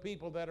thousands of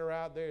people that are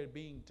out there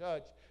being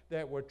touched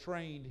that were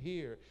trained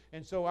here.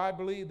 And so I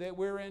believe that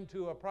we're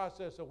into a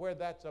process of where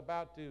that's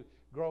about to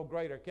grow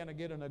greater. Can I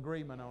get an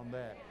agreement on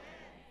that?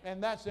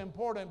 And that's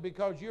important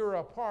because you're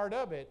a part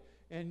of it,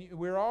 and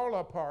we're all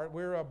a part.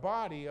 We're a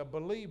body of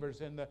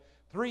believers. And the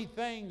three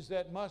things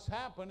that must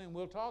happen, and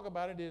we'll talk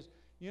about it, is,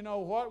 you know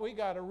what? We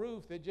got a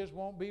roof that just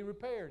won't be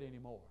repaired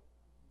anymore.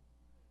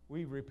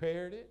 We've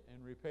repaired it,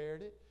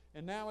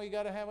 and now we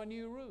got to have a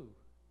new roof.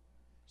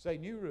 Say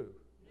new roof.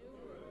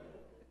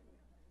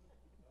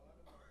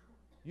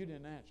 You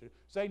didn't answer.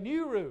 Say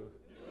new roof.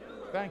 New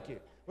roof. Thank you.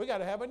 We got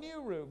to have a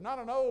new roof. Not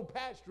an old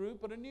patched roof,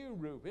 but a new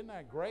roof. Isn't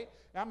that great?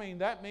 I mean,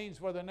 that means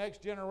for the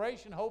next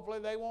generation, hopefully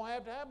they won't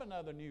have to have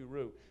another new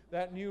roof.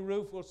 That new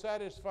roof will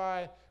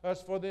satisfy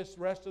us for this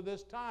rest of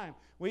this time.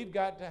 We've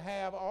got to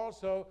have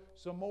also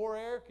some more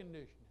air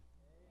conditioning.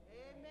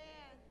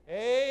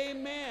 Amen.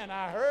 Amen.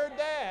 I heard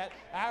that.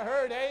 I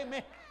heard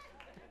amen.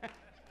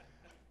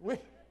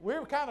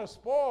 We're kind of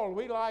spoiled.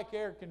 We like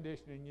air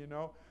conditioning,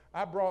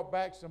 I brought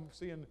back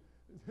seeing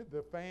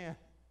the fan,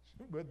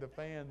 with the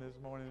fan this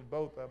morning,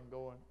 both of them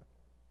going.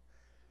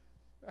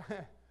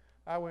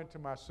 I went to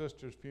my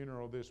sister's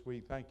funeral this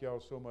week. Thank y'all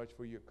so much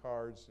for your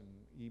cards and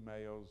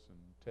emails and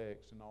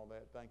texts and all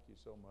that. Thank you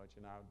so much.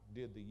 And I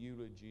did the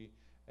eulogy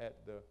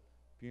at the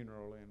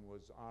funeral and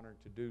was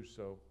honored to do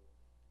so.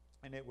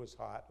 And it was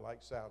hot,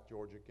 like South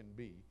Georgia can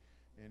be.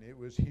 And it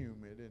was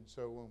humid. And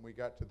so when we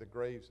got to the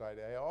gravesite,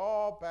 they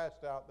all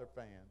passed out their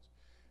fans.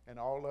 And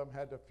all of them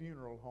had the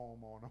funeral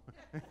home on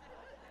them.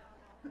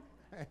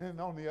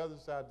 And on the other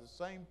side, the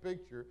same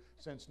picture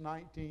since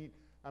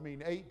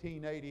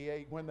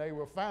 1888 when they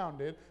were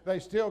founded. They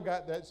still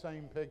got that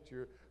same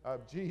picture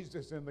of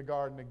Jesus in the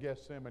Garden of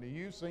Gethsemane.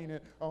 You've seen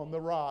it on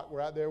the rock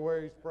right there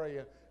where he's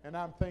praying. And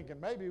I'm thinking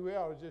maybe we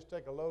ought to just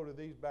take a load of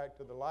these back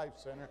to the Life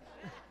Center.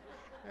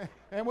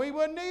 And we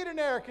wouldn't need an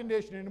air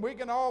conditioning. We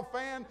can all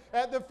fan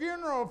at the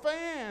funeral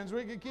fans.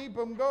 We could keep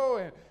them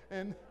going.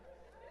 And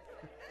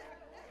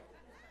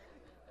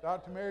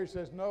Dr. Mary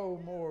says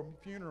no more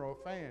funeral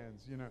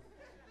fans, you know.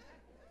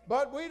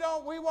 But we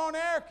want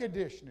air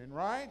conditioning,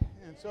 right?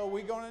 And so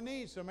we're going to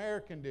need some air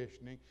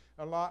conditioning,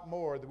 a lot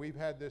more. We've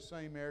had this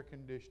same air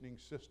conditioning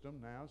system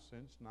now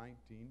since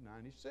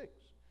 1996.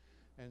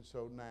 And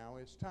so now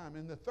it's time.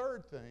 And the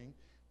third thing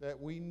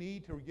that we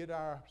need to get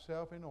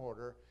ourselves in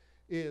order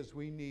is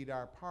we need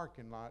our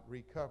parking lot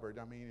recovered.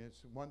 I mean,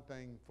 it's one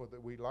thing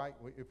that we like.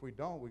 If we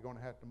don't, we're going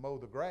to have to mow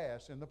the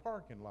grass in the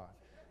parking lot.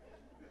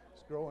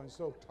 It's growing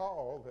so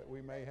tall that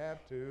we may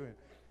have to,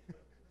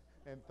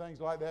 and things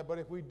like that. But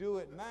if we do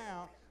it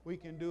now, we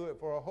can do it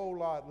for a whole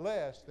lot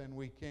less than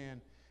we can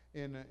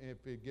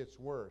if it gets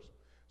worse.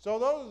 So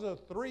those are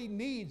three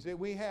needs that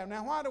we have.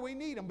 Now, why do we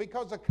need them?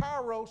 Because the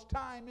Kairos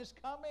time is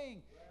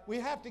coming. We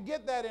have to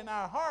get that in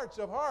our hearts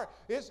of heart.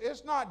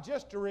 It's not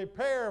just to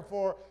repair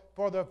for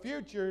the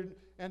future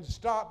and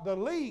stop the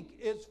leak.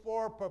 It's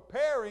for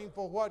preparing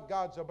for what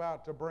God's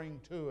about to bring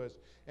to us.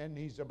 And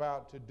He's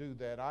about to do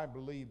that. I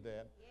believe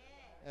that.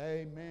 Yes.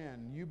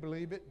 Amen. You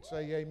believe it?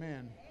 Say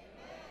amen. Amen.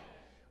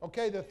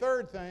 Okay, the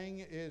third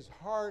thing is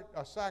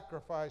a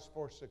sacrifice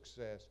for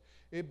success.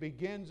 It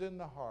begins in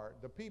the heart.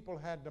 The people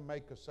had to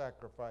make a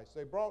sacrifice.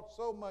 They brought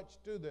so much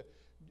to the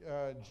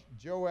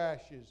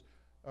Jehoash's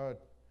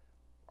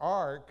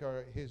ark,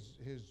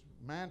 his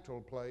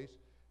mantle place,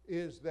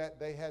 is that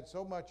they had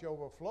so much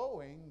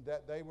overflowing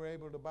that they were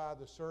able to buy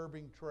the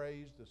serving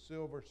trays, the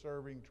silver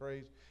serving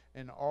trays,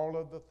 and all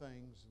of the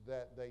things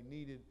that they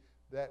needed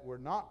that were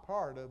not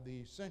part of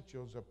the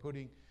essentials of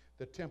putting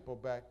the temple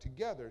back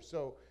together.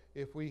 So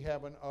if we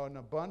have an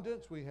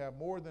abundance, we have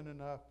more than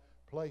enough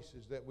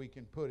places that we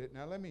can put it.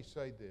 Now let me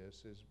say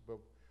this,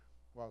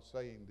 while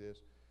saying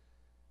this,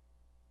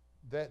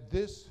 that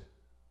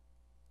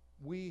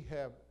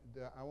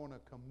I want to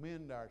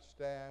commend our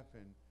staff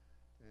and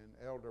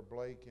Elder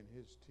Blake and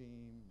his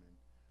team and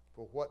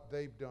for what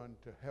they've done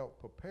to help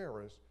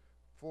prepare us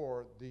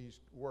for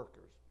these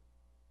workers.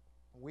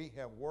 We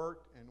have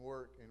worked and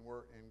worked and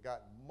worked and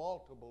got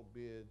multiple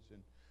bids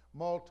and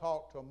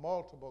talked to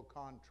multiple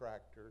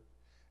contractors,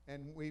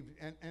 and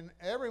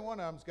every one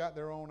of them's got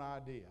their own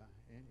idea.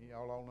 And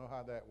y'all all know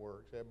how that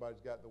works.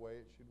 Everybody's got the way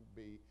it should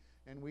be.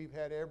 And we've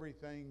had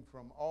everything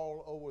from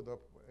all over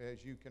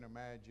as you can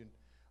imagine,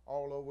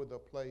 all over the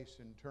place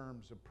in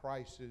terms of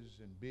prices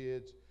and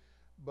bids.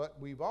 But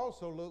we've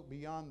also looked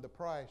beyond the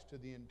price to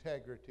the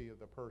integrity of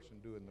the person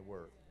doing the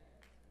work.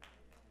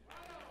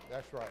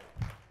 That's right.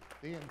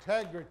 The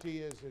integrity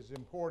is as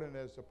important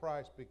as the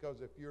price,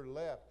 because if you're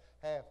left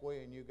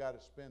halfway and you got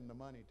to spend the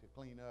money to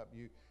clean up,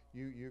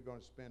 you're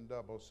going to spend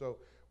double. So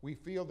we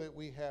feel that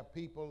we have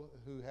people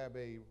who have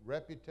a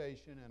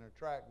reputation and a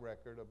track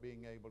record of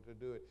being able to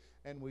do it.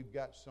 And we've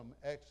got some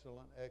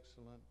excellent,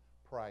 excellent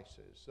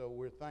prices. So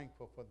we're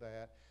thankful for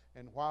that.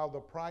 And while the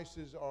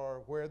prices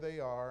are where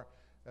they are,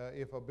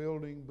 if a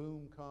building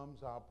boom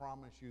comes, I'll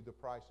promise you the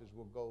prices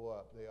will go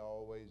up. They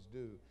always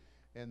do.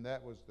 And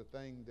that was the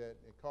thing that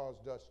it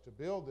caused us to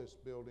build this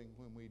building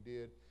when we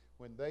did.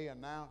 When they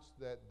announced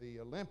that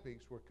the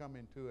Olympics were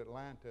coming to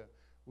Atlanta,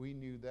 we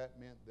knew that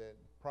meant that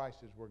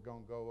prices were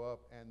going to go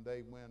up, and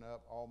they went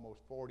up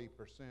almost 40%.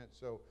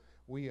 So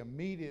we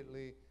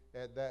immediately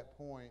at that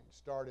point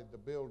started the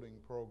building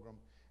program,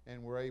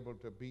 and were able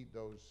to beat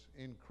those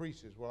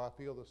increases. Well, I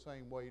feel the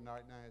same way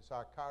right now. It's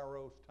our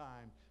Kairos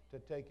time to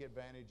take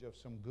advantage of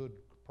some good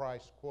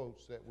price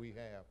quotes that we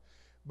have.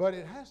 But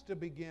it has to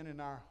begin in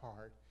our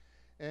heart.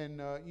 And,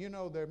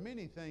 there are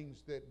many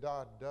things that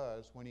God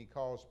does when He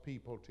calls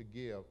people to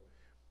give.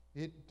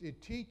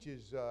 It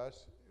teaches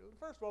us,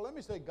 first of all, let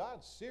me say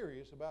God's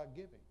serious about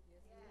giving.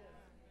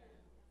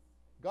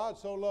 God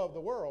so loved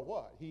the world,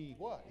 what? He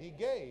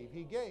gave,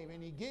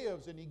 and He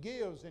gives, and He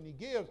gives, and He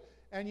gives.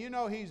 And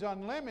He's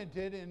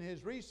unlimited in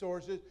His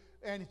resources,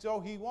 and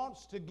so He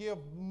wants to give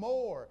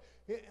more.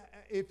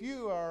 If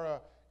you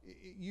are,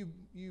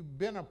 you've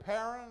been a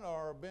parent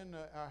or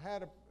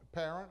had a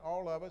parent,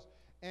 all of us,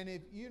 and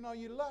if you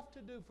love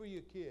to do for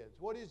your kids,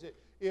 what is it?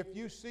 If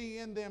you see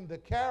in them the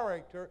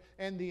character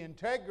and the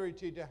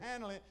integrity to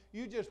handle it,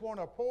 you just want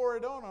to pour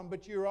it on them,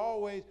 but you're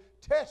always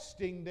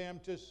testing them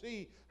to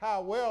see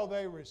how well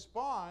they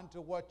respond to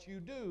what you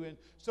do. And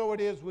so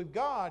it is with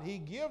God. He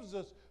gives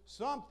us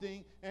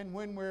something, and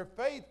when we're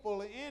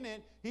faithful in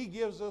it, He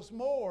gives us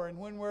more. And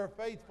when we're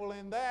faithful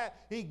in that,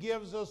 He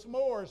gives us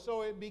more.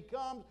 So it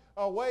becomes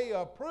a way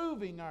of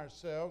proving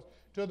ourselves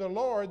to the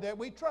Lord that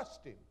we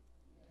trust Him.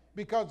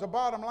 Because the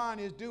bottom line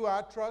is, do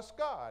I trust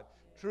God?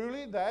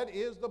 Truly, that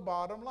is the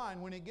bottom line.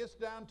 When it gets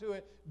down to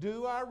it,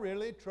 do I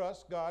really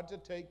trust God to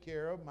take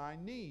care of my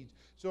needs?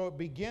 So it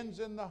begins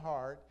in the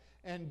heart,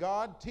 And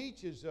God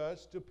teaches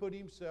us to put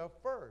Himself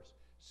first.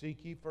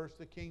 Seek ye first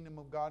the kingdom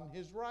of God and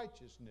His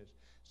righteousness.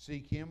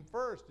 Seek Him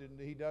first. And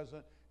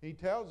He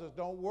tells us,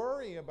 don't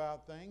worry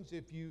about things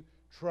if you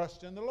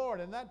trust in the Lord.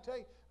 And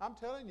I'm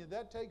telling you,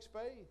 that takes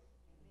faith.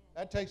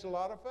 That takes a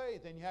lot of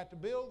faith, and you have to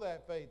build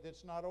that faith.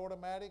 It's not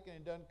automatic, and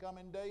it doesn't come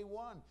in day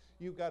one.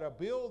 You've got to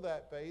build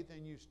that faith,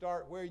 and you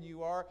start where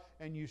you are,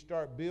 and you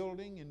start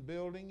building and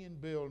building and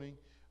building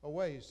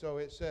away. So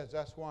it says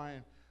that's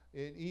why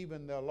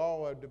even the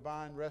law of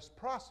divine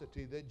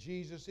reciprocity that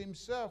Jesus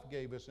Himself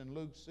gave us in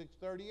Luke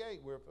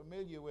 6:38, we're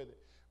familiar with it.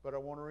 But I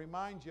want to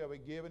remind you of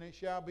it. Given it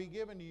shall be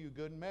given to you,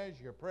 good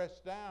measure,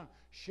 pressed down,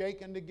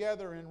 shaken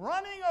together, and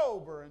running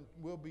over, and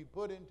will be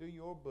put into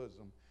your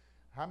bosom.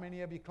 How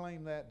many of you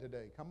claim that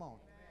today? Come on. Amen.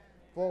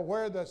 For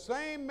where the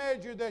same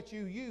measure that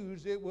you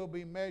use, it will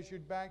be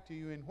measured back to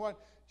you. And what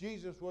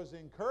Jesus was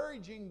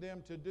encouraging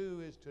them to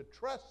do is to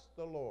trust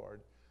the Lord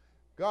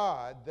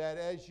God, that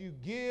as you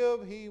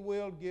give, He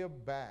will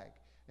give back.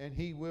 And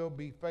He will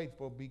be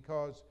faithful,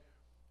 because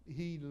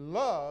He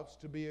loves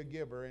to be a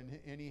giver,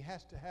 and He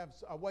has to have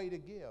a way to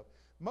give.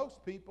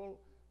 Most people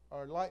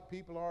are like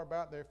people are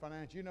about their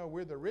finance. You know,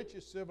 we're the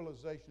richest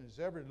civilization that's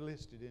ever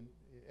existed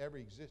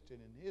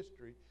in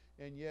history.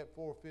 And yet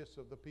 4/5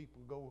 of the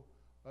people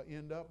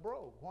end up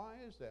broke. Why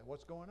is that?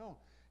 What's going on?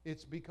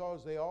 It's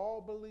because they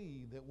all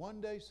believe that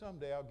one day,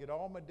 someday, I'll get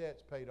all my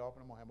debts paid off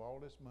and I'm going to have all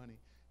this money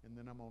and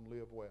then I'm going to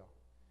live well.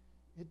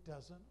 It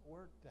doesn't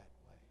work that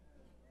way.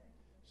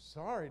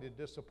 Sorry to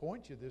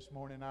disappoint you this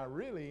morning. I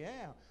really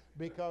am,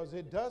 because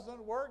it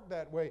doesn't work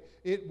that way.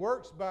 It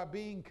works by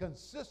being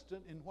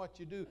consistent in what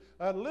you do.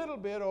 A little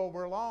bit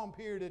over a long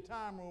period of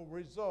time will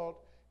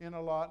result in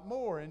a lot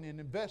more, and in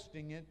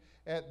investing it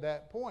at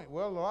that point.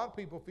 Well, a lot of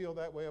people feel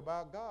that way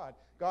about God.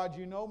 God,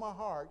 you know my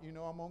heart. You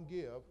know I'm going to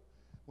give.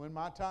 When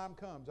my time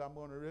comes, I'm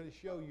going to really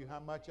show you how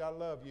much I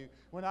love you.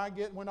 When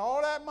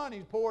all that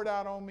money's poured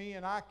out on me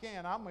and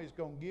I'm just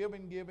going to give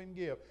and give and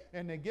give.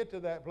 And they get to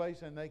that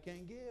place and they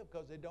can't give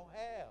because they don't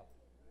have.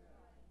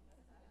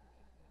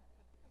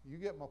 You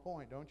get my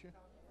point, don't you?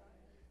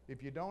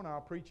 If you don't,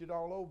 I'll preach it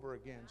all over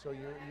again. So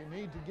you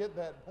need to get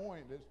that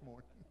point this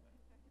morning.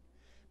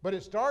 But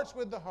it starts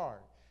with the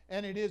heart.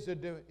 And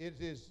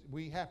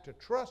we have to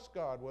trust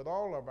God with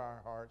all of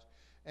our hearts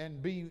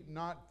and be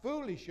not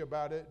foolish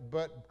about it,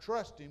 but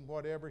trust Him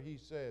whatever He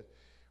says.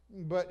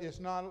 But it's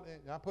not,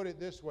 I put it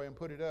this way and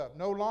put it up.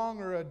 No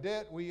longer a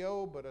debt we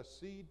owe, but a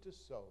seed to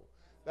sow.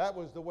 That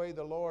was the way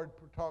the Lord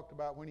talked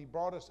about when He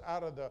brought us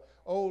out of the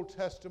Old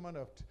Testament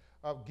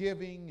of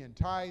giving and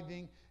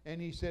tithing.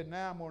 And He said,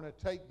 now I'm going to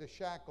take the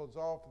shackles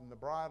off and the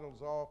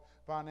bridles off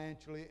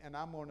financially, and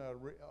I'm going to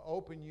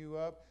open you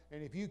up.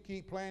 And if you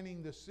keep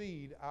planting the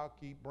seed, I'll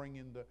keep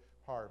bringing the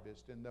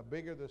harvest. And the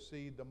bigger the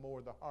seed, the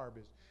more the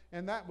harvest.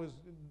 And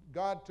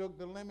God took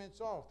the limits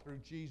off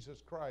through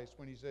Jesus Christ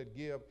when He said,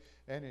 give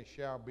and it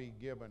shall be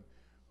given.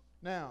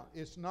 Now,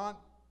 it's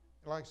not,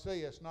 like I say,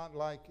 it's not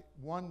like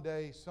one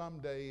day,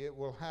 someday it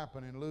will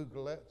happen. In Luke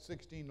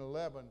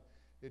 16:11,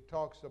 it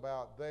talks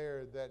about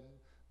there that,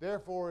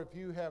 therefore, if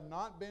you have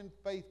not been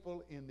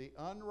faithful in the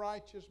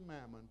unrighteous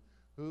mammon,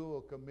 who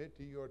will commit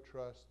to your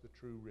trust the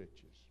true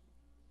riches?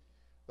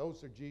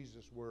 Those are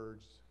Jesus'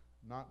 words,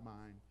 not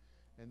mine.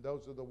 And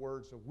those are the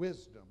words of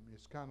wisdom.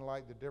 It's kind of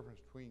like the difference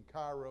between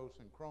kairos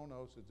and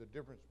chronos. It's the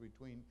difference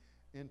between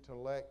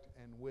intellect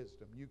and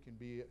wisdom. You can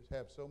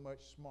have so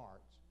much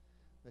smarts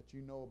that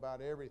you know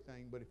about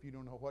everything, but if you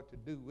don't know what to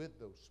do with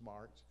those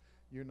smarts,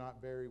 you're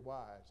not very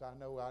wise. I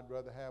know I'd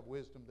rather have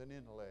wisdom than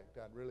intellect.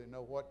 I'd really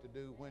know what to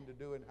do, when to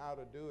do it, and how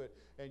to do it,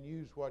 and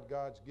use what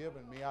God's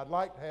given me. I'd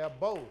like to have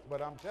both,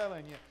 but I'm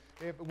telling you,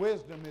 if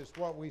wisdom is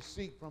what we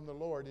seek from the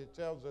Lord, it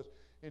tells us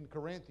in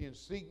Corinthians,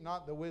 seek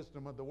not the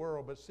wisdom of the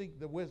world, but seek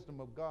the wisdom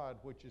of God,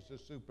 which is the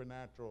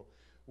supernatural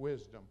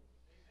wisdom.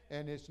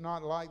 And it's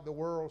not like the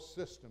world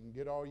system.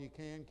 Get all you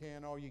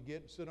can all you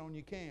get, sit on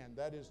you can.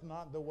 That is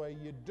not the way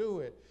you do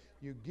it.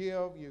 You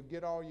give, you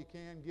get all you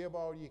can, give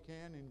all you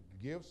can, and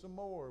give some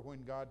more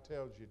when God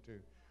tells you to.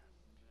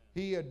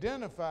 He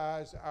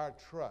identifies our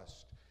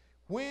trust.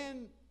 Let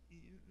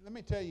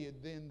me tell you,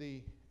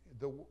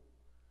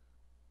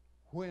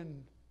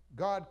 when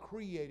God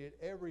created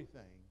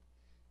everything,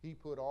 He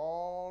put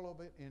all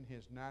of it in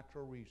His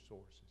natural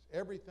resources.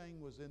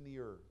 Everything was in the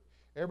earth.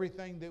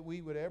 Everything that we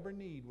would ever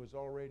need was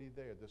already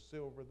there. The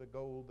silver, the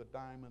gold, the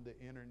diamond, the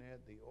internet,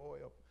 the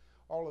oil,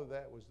 all of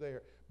that was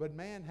there. But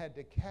man had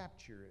to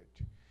capture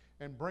it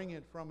and bring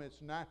it from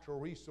its natural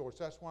resource.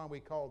 That's why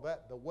we call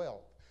that the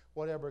wealth.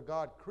 Whatever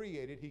God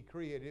created, He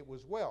created it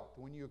was wealth.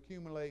 When you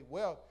accumulate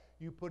wealth,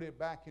 you put it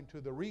back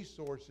into the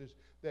resources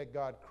that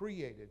God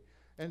created.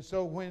 And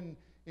so when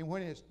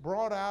it's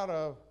brought out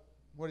of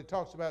what it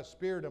talks about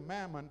spirit of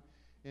mammon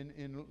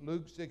in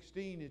Luke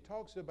 16, it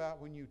talks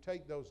about when you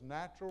take those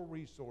natural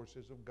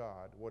resources of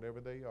God, whatever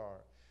they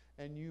are,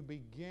 and you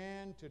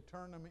begin to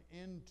turn them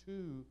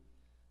into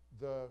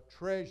the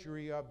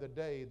treasury of the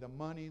day, the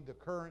money, the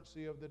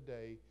currency of the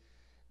day,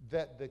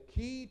 that the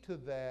key to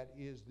that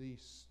is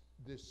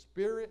the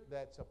spirit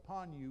that's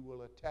upon you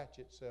will attach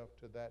itself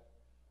to that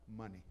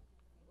money.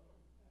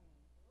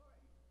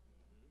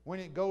 when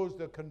it goes,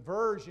 the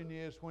conversion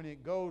is when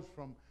it goes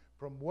from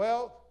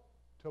wealth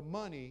to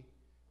money.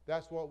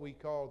 That's what we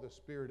call the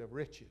spirit of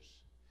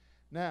riches.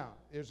 Now,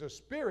 there's a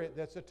spirit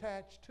that's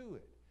attached to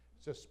it.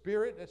 It's a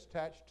spirit that's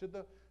attached to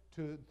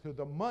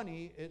the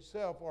money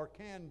itself, or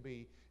can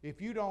be.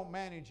 If you don't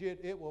manage it,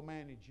 it will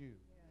manage you.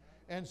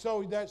 And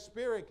so that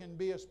spirit can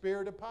be a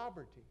spirit of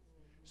poverty.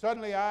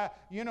 Suddenly,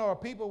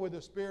 people with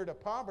a spirit of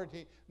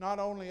poverty not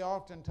only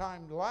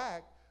oftentimes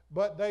lack,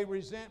 but they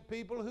resent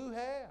people who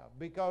have,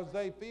 because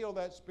they feel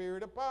that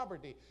spirit of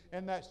poverty.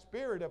 And that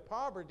spirit of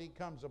poverty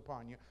comes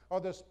upon you.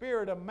 Or the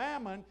spirit of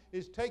mammon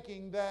is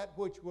taking that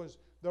which was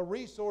the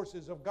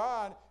resources of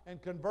God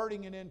and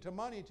converting it into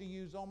money to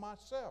use on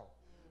myself.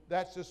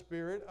 That's the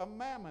spirit of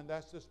mammon.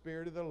 That's the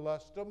spirit of the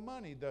lust of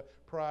money, the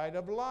pride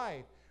of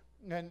life.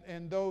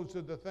 And those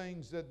are the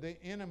things that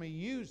the enemy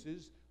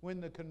uses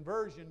when the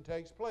conversion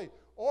takes place.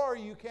 Or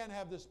you can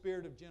have the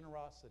spirit of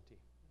generosity.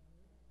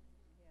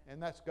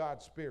 And that's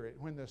God's spirit.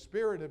 When the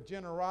spirit of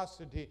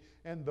generosity,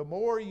 and the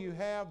more you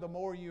have, the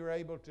more you're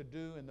able to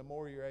do, and the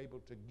more you're able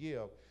to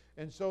give.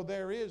 And so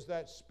there is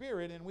that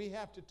spirit, and we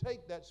have to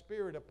take that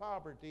spirit of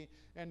poverty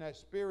and that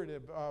spirit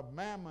of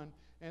mammon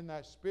and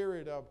that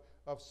spirit of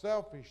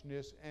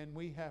selfishness, and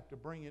we have to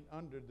bring it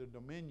under the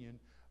dominion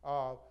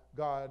of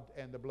God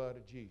and the blood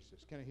of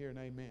Jesus. Can I hear an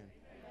amen?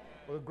 Amen.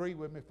 Well, agree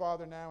with me.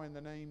 Father, now in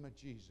the name of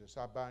Jesus,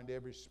 I bind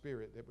every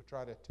spirit that would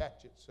try to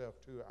attach itself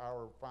to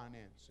our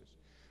finances.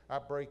 I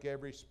break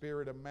every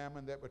spirit of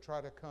mammon that would try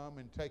to come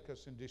and take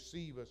us and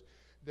deceive us,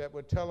 that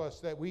would tell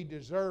us that we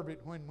deserve it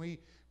when we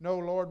know,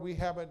 Lord, we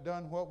haven't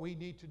done what we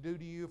need to do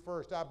to you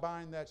first. I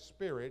bind that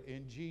spirit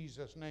in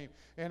Jesus' name.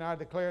 And I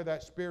declare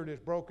that spirit is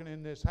broken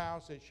in this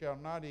house. It shall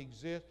not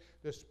exist.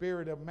 The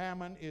spirit of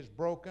mammon is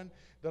broken.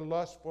 The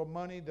lust for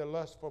money, the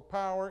lust for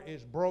power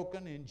is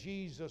broken in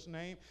Jesus'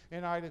 name.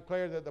 And I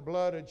declare that the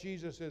blood of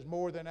Jesus is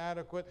more than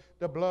adequate.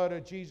 The blood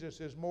of Jesus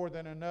is more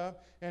than enough.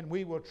 And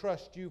we will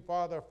trust you,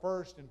 Father,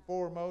 first and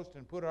foremost,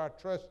 and put our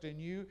trust in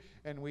you.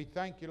 And we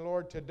thank you,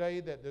 Lord,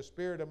 today that the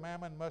spirit of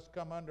mammon must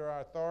come under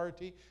our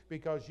authority,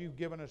 because you've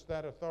given us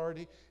that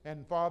authority.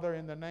 And Father,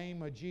 in the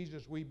name of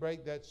Jesus, we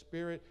break that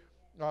spirit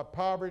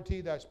poverty,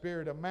 that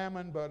spirit of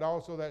mammon, but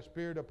also that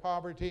spirit of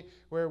poverty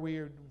where we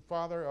are,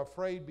 Father,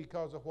 afraid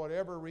because of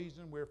whatever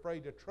reason. We're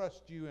afraid to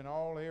trust you in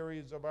all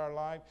areas of our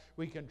life.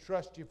 We can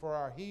trust you for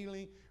our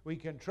healing. We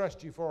can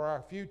trust you for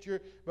our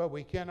future, but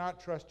we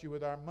cannot trust you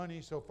with our money.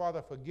 So,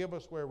 Father, forgive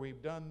us where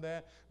we've done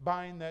that.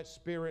 Bind that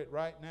spirit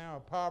right now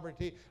of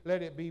poverty.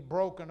 Let it be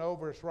broken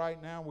over us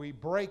right now. We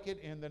break it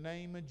in the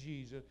name of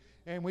Jesus.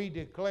 And we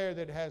declare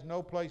that it has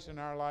no place in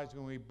our lives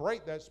when we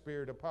break that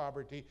spirit of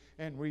poverty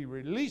and we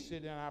release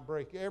it. And I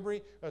break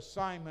every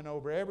assignment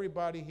over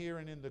everybody here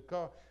and in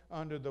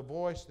under the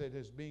voice that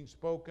is being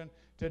spoken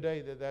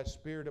today, that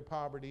spirit of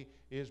poverty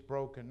is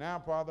broken. Now,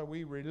 Father,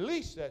 we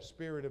release that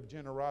spirit of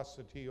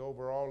generosity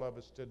over all of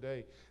us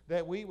today,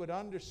 that we would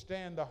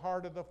understand the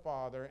heart of the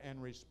Father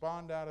and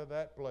respond out of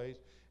that place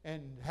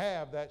and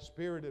have that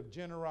spirit of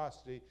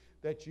generosity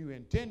that you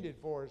intended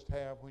for us to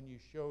have when you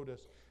showed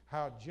us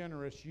how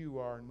generous you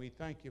are, and we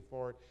thank you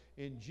for it.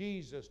 In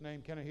Jesus'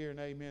 name, can I hear an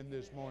amen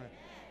this morning?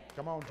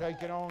 Come on,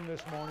 take it on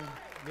this morning.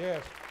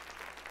 Yes.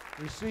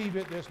 Receive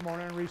it this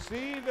morning.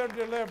 Receive the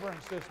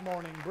deliverance this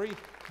morning.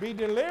 Be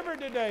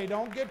delivered today.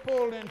 Don't get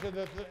pulled into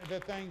the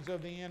things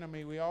of the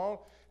enemy. We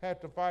all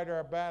have to fight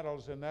our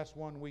battles, and that's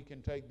one we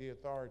can take the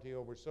authority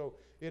over. So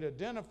it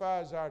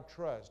identifies our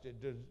trust.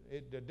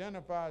 It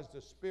identifies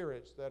the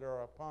spirits that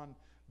are upon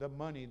the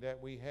money that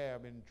we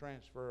have in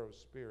transfer of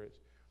spirits.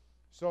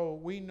 So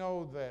we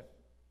know that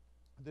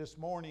this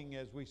morning,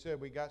 as we said,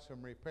 we got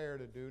some repair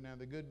to do. Now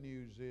the good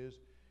news is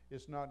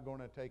it's not going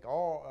to take a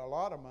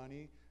lot of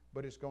money,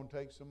 but it's going to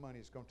take some money.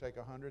 It's going to take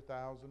 $100,000.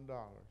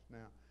 Now,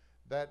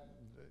 that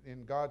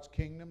in God's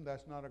kingdom,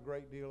 that's not a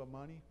great deal of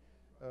money.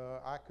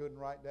 I couldn't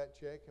write that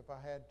check if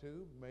I had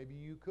to. Maybe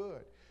you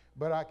could.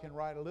 But I can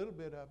write a little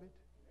bit of it.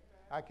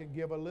 I can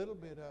give a little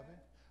bit of it.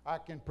 I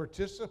can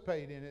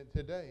participate in it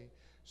today.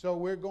 So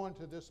we're going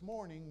to this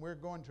morning, we're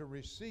going to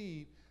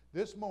receive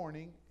this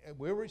morning,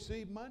 we'll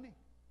receive money.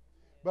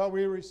 But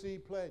we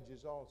receive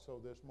pledges also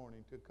this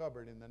morning to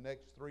cover it in the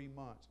next 3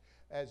 months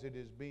as it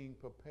is being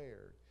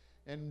prepared.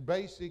 And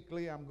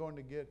basically, I'm going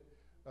to get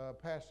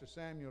Pastor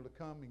Samuel to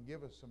come and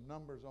give us some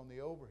numbers on the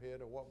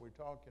overhead of what we're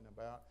talking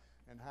about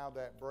and how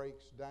that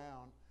breaks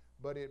down.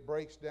 But it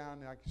breaks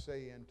down, like I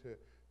say, into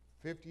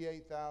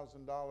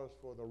 $58,000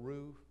 for the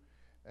roof,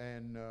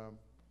 and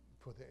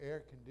for the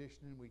air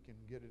conditioning, we can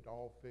get it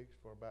all fixed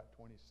for about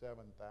 $27,000.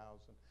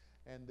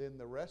 And then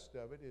the rest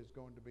of it is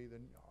going to be the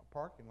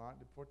parking lot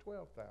for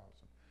 $12,000.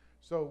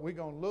 So we're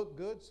going to look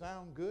good,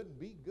 sound good, and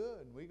be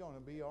good. And we're going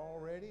to be all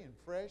ready and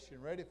fresh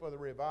and ready for the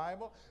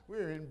revival.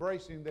 We're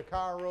embracing the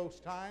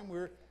Kairos time.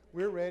 We're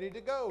ready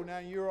to go. Now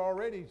you're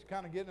already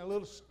kind of getting a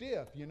little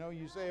stiff. You know,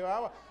 you say,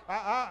 well,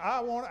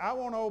 I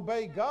want to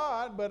obey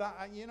God, but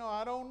I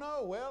don't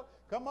know. Well,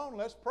 come on,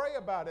 let's pray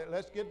about it.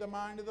 Let's get the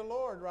mind of the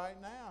Lord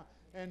right now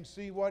and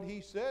see what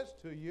He says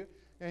to you.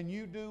 and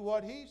you do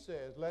what He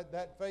says. Let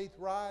that faith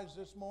rise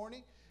this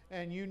morning,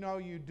 and you know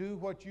you do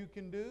what you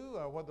can do,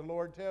 what the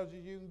Lord tells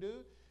you can do,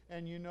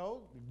 and you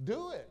know,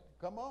 do it.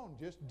 Come on,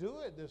 just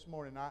do it this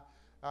morning.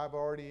 I've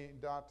already,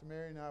 Dr.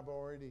 Mary and I've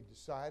already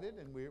decided,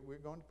 and we're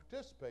going to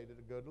participate at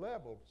a good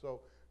level.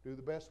 So do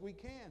the best we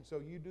can. So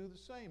you do the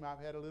same. I've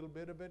had a little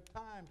bit of a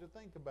time to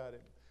think about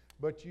it.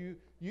 But you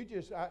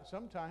just,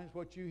 sometimes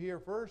what you hear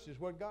first is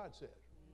what God says.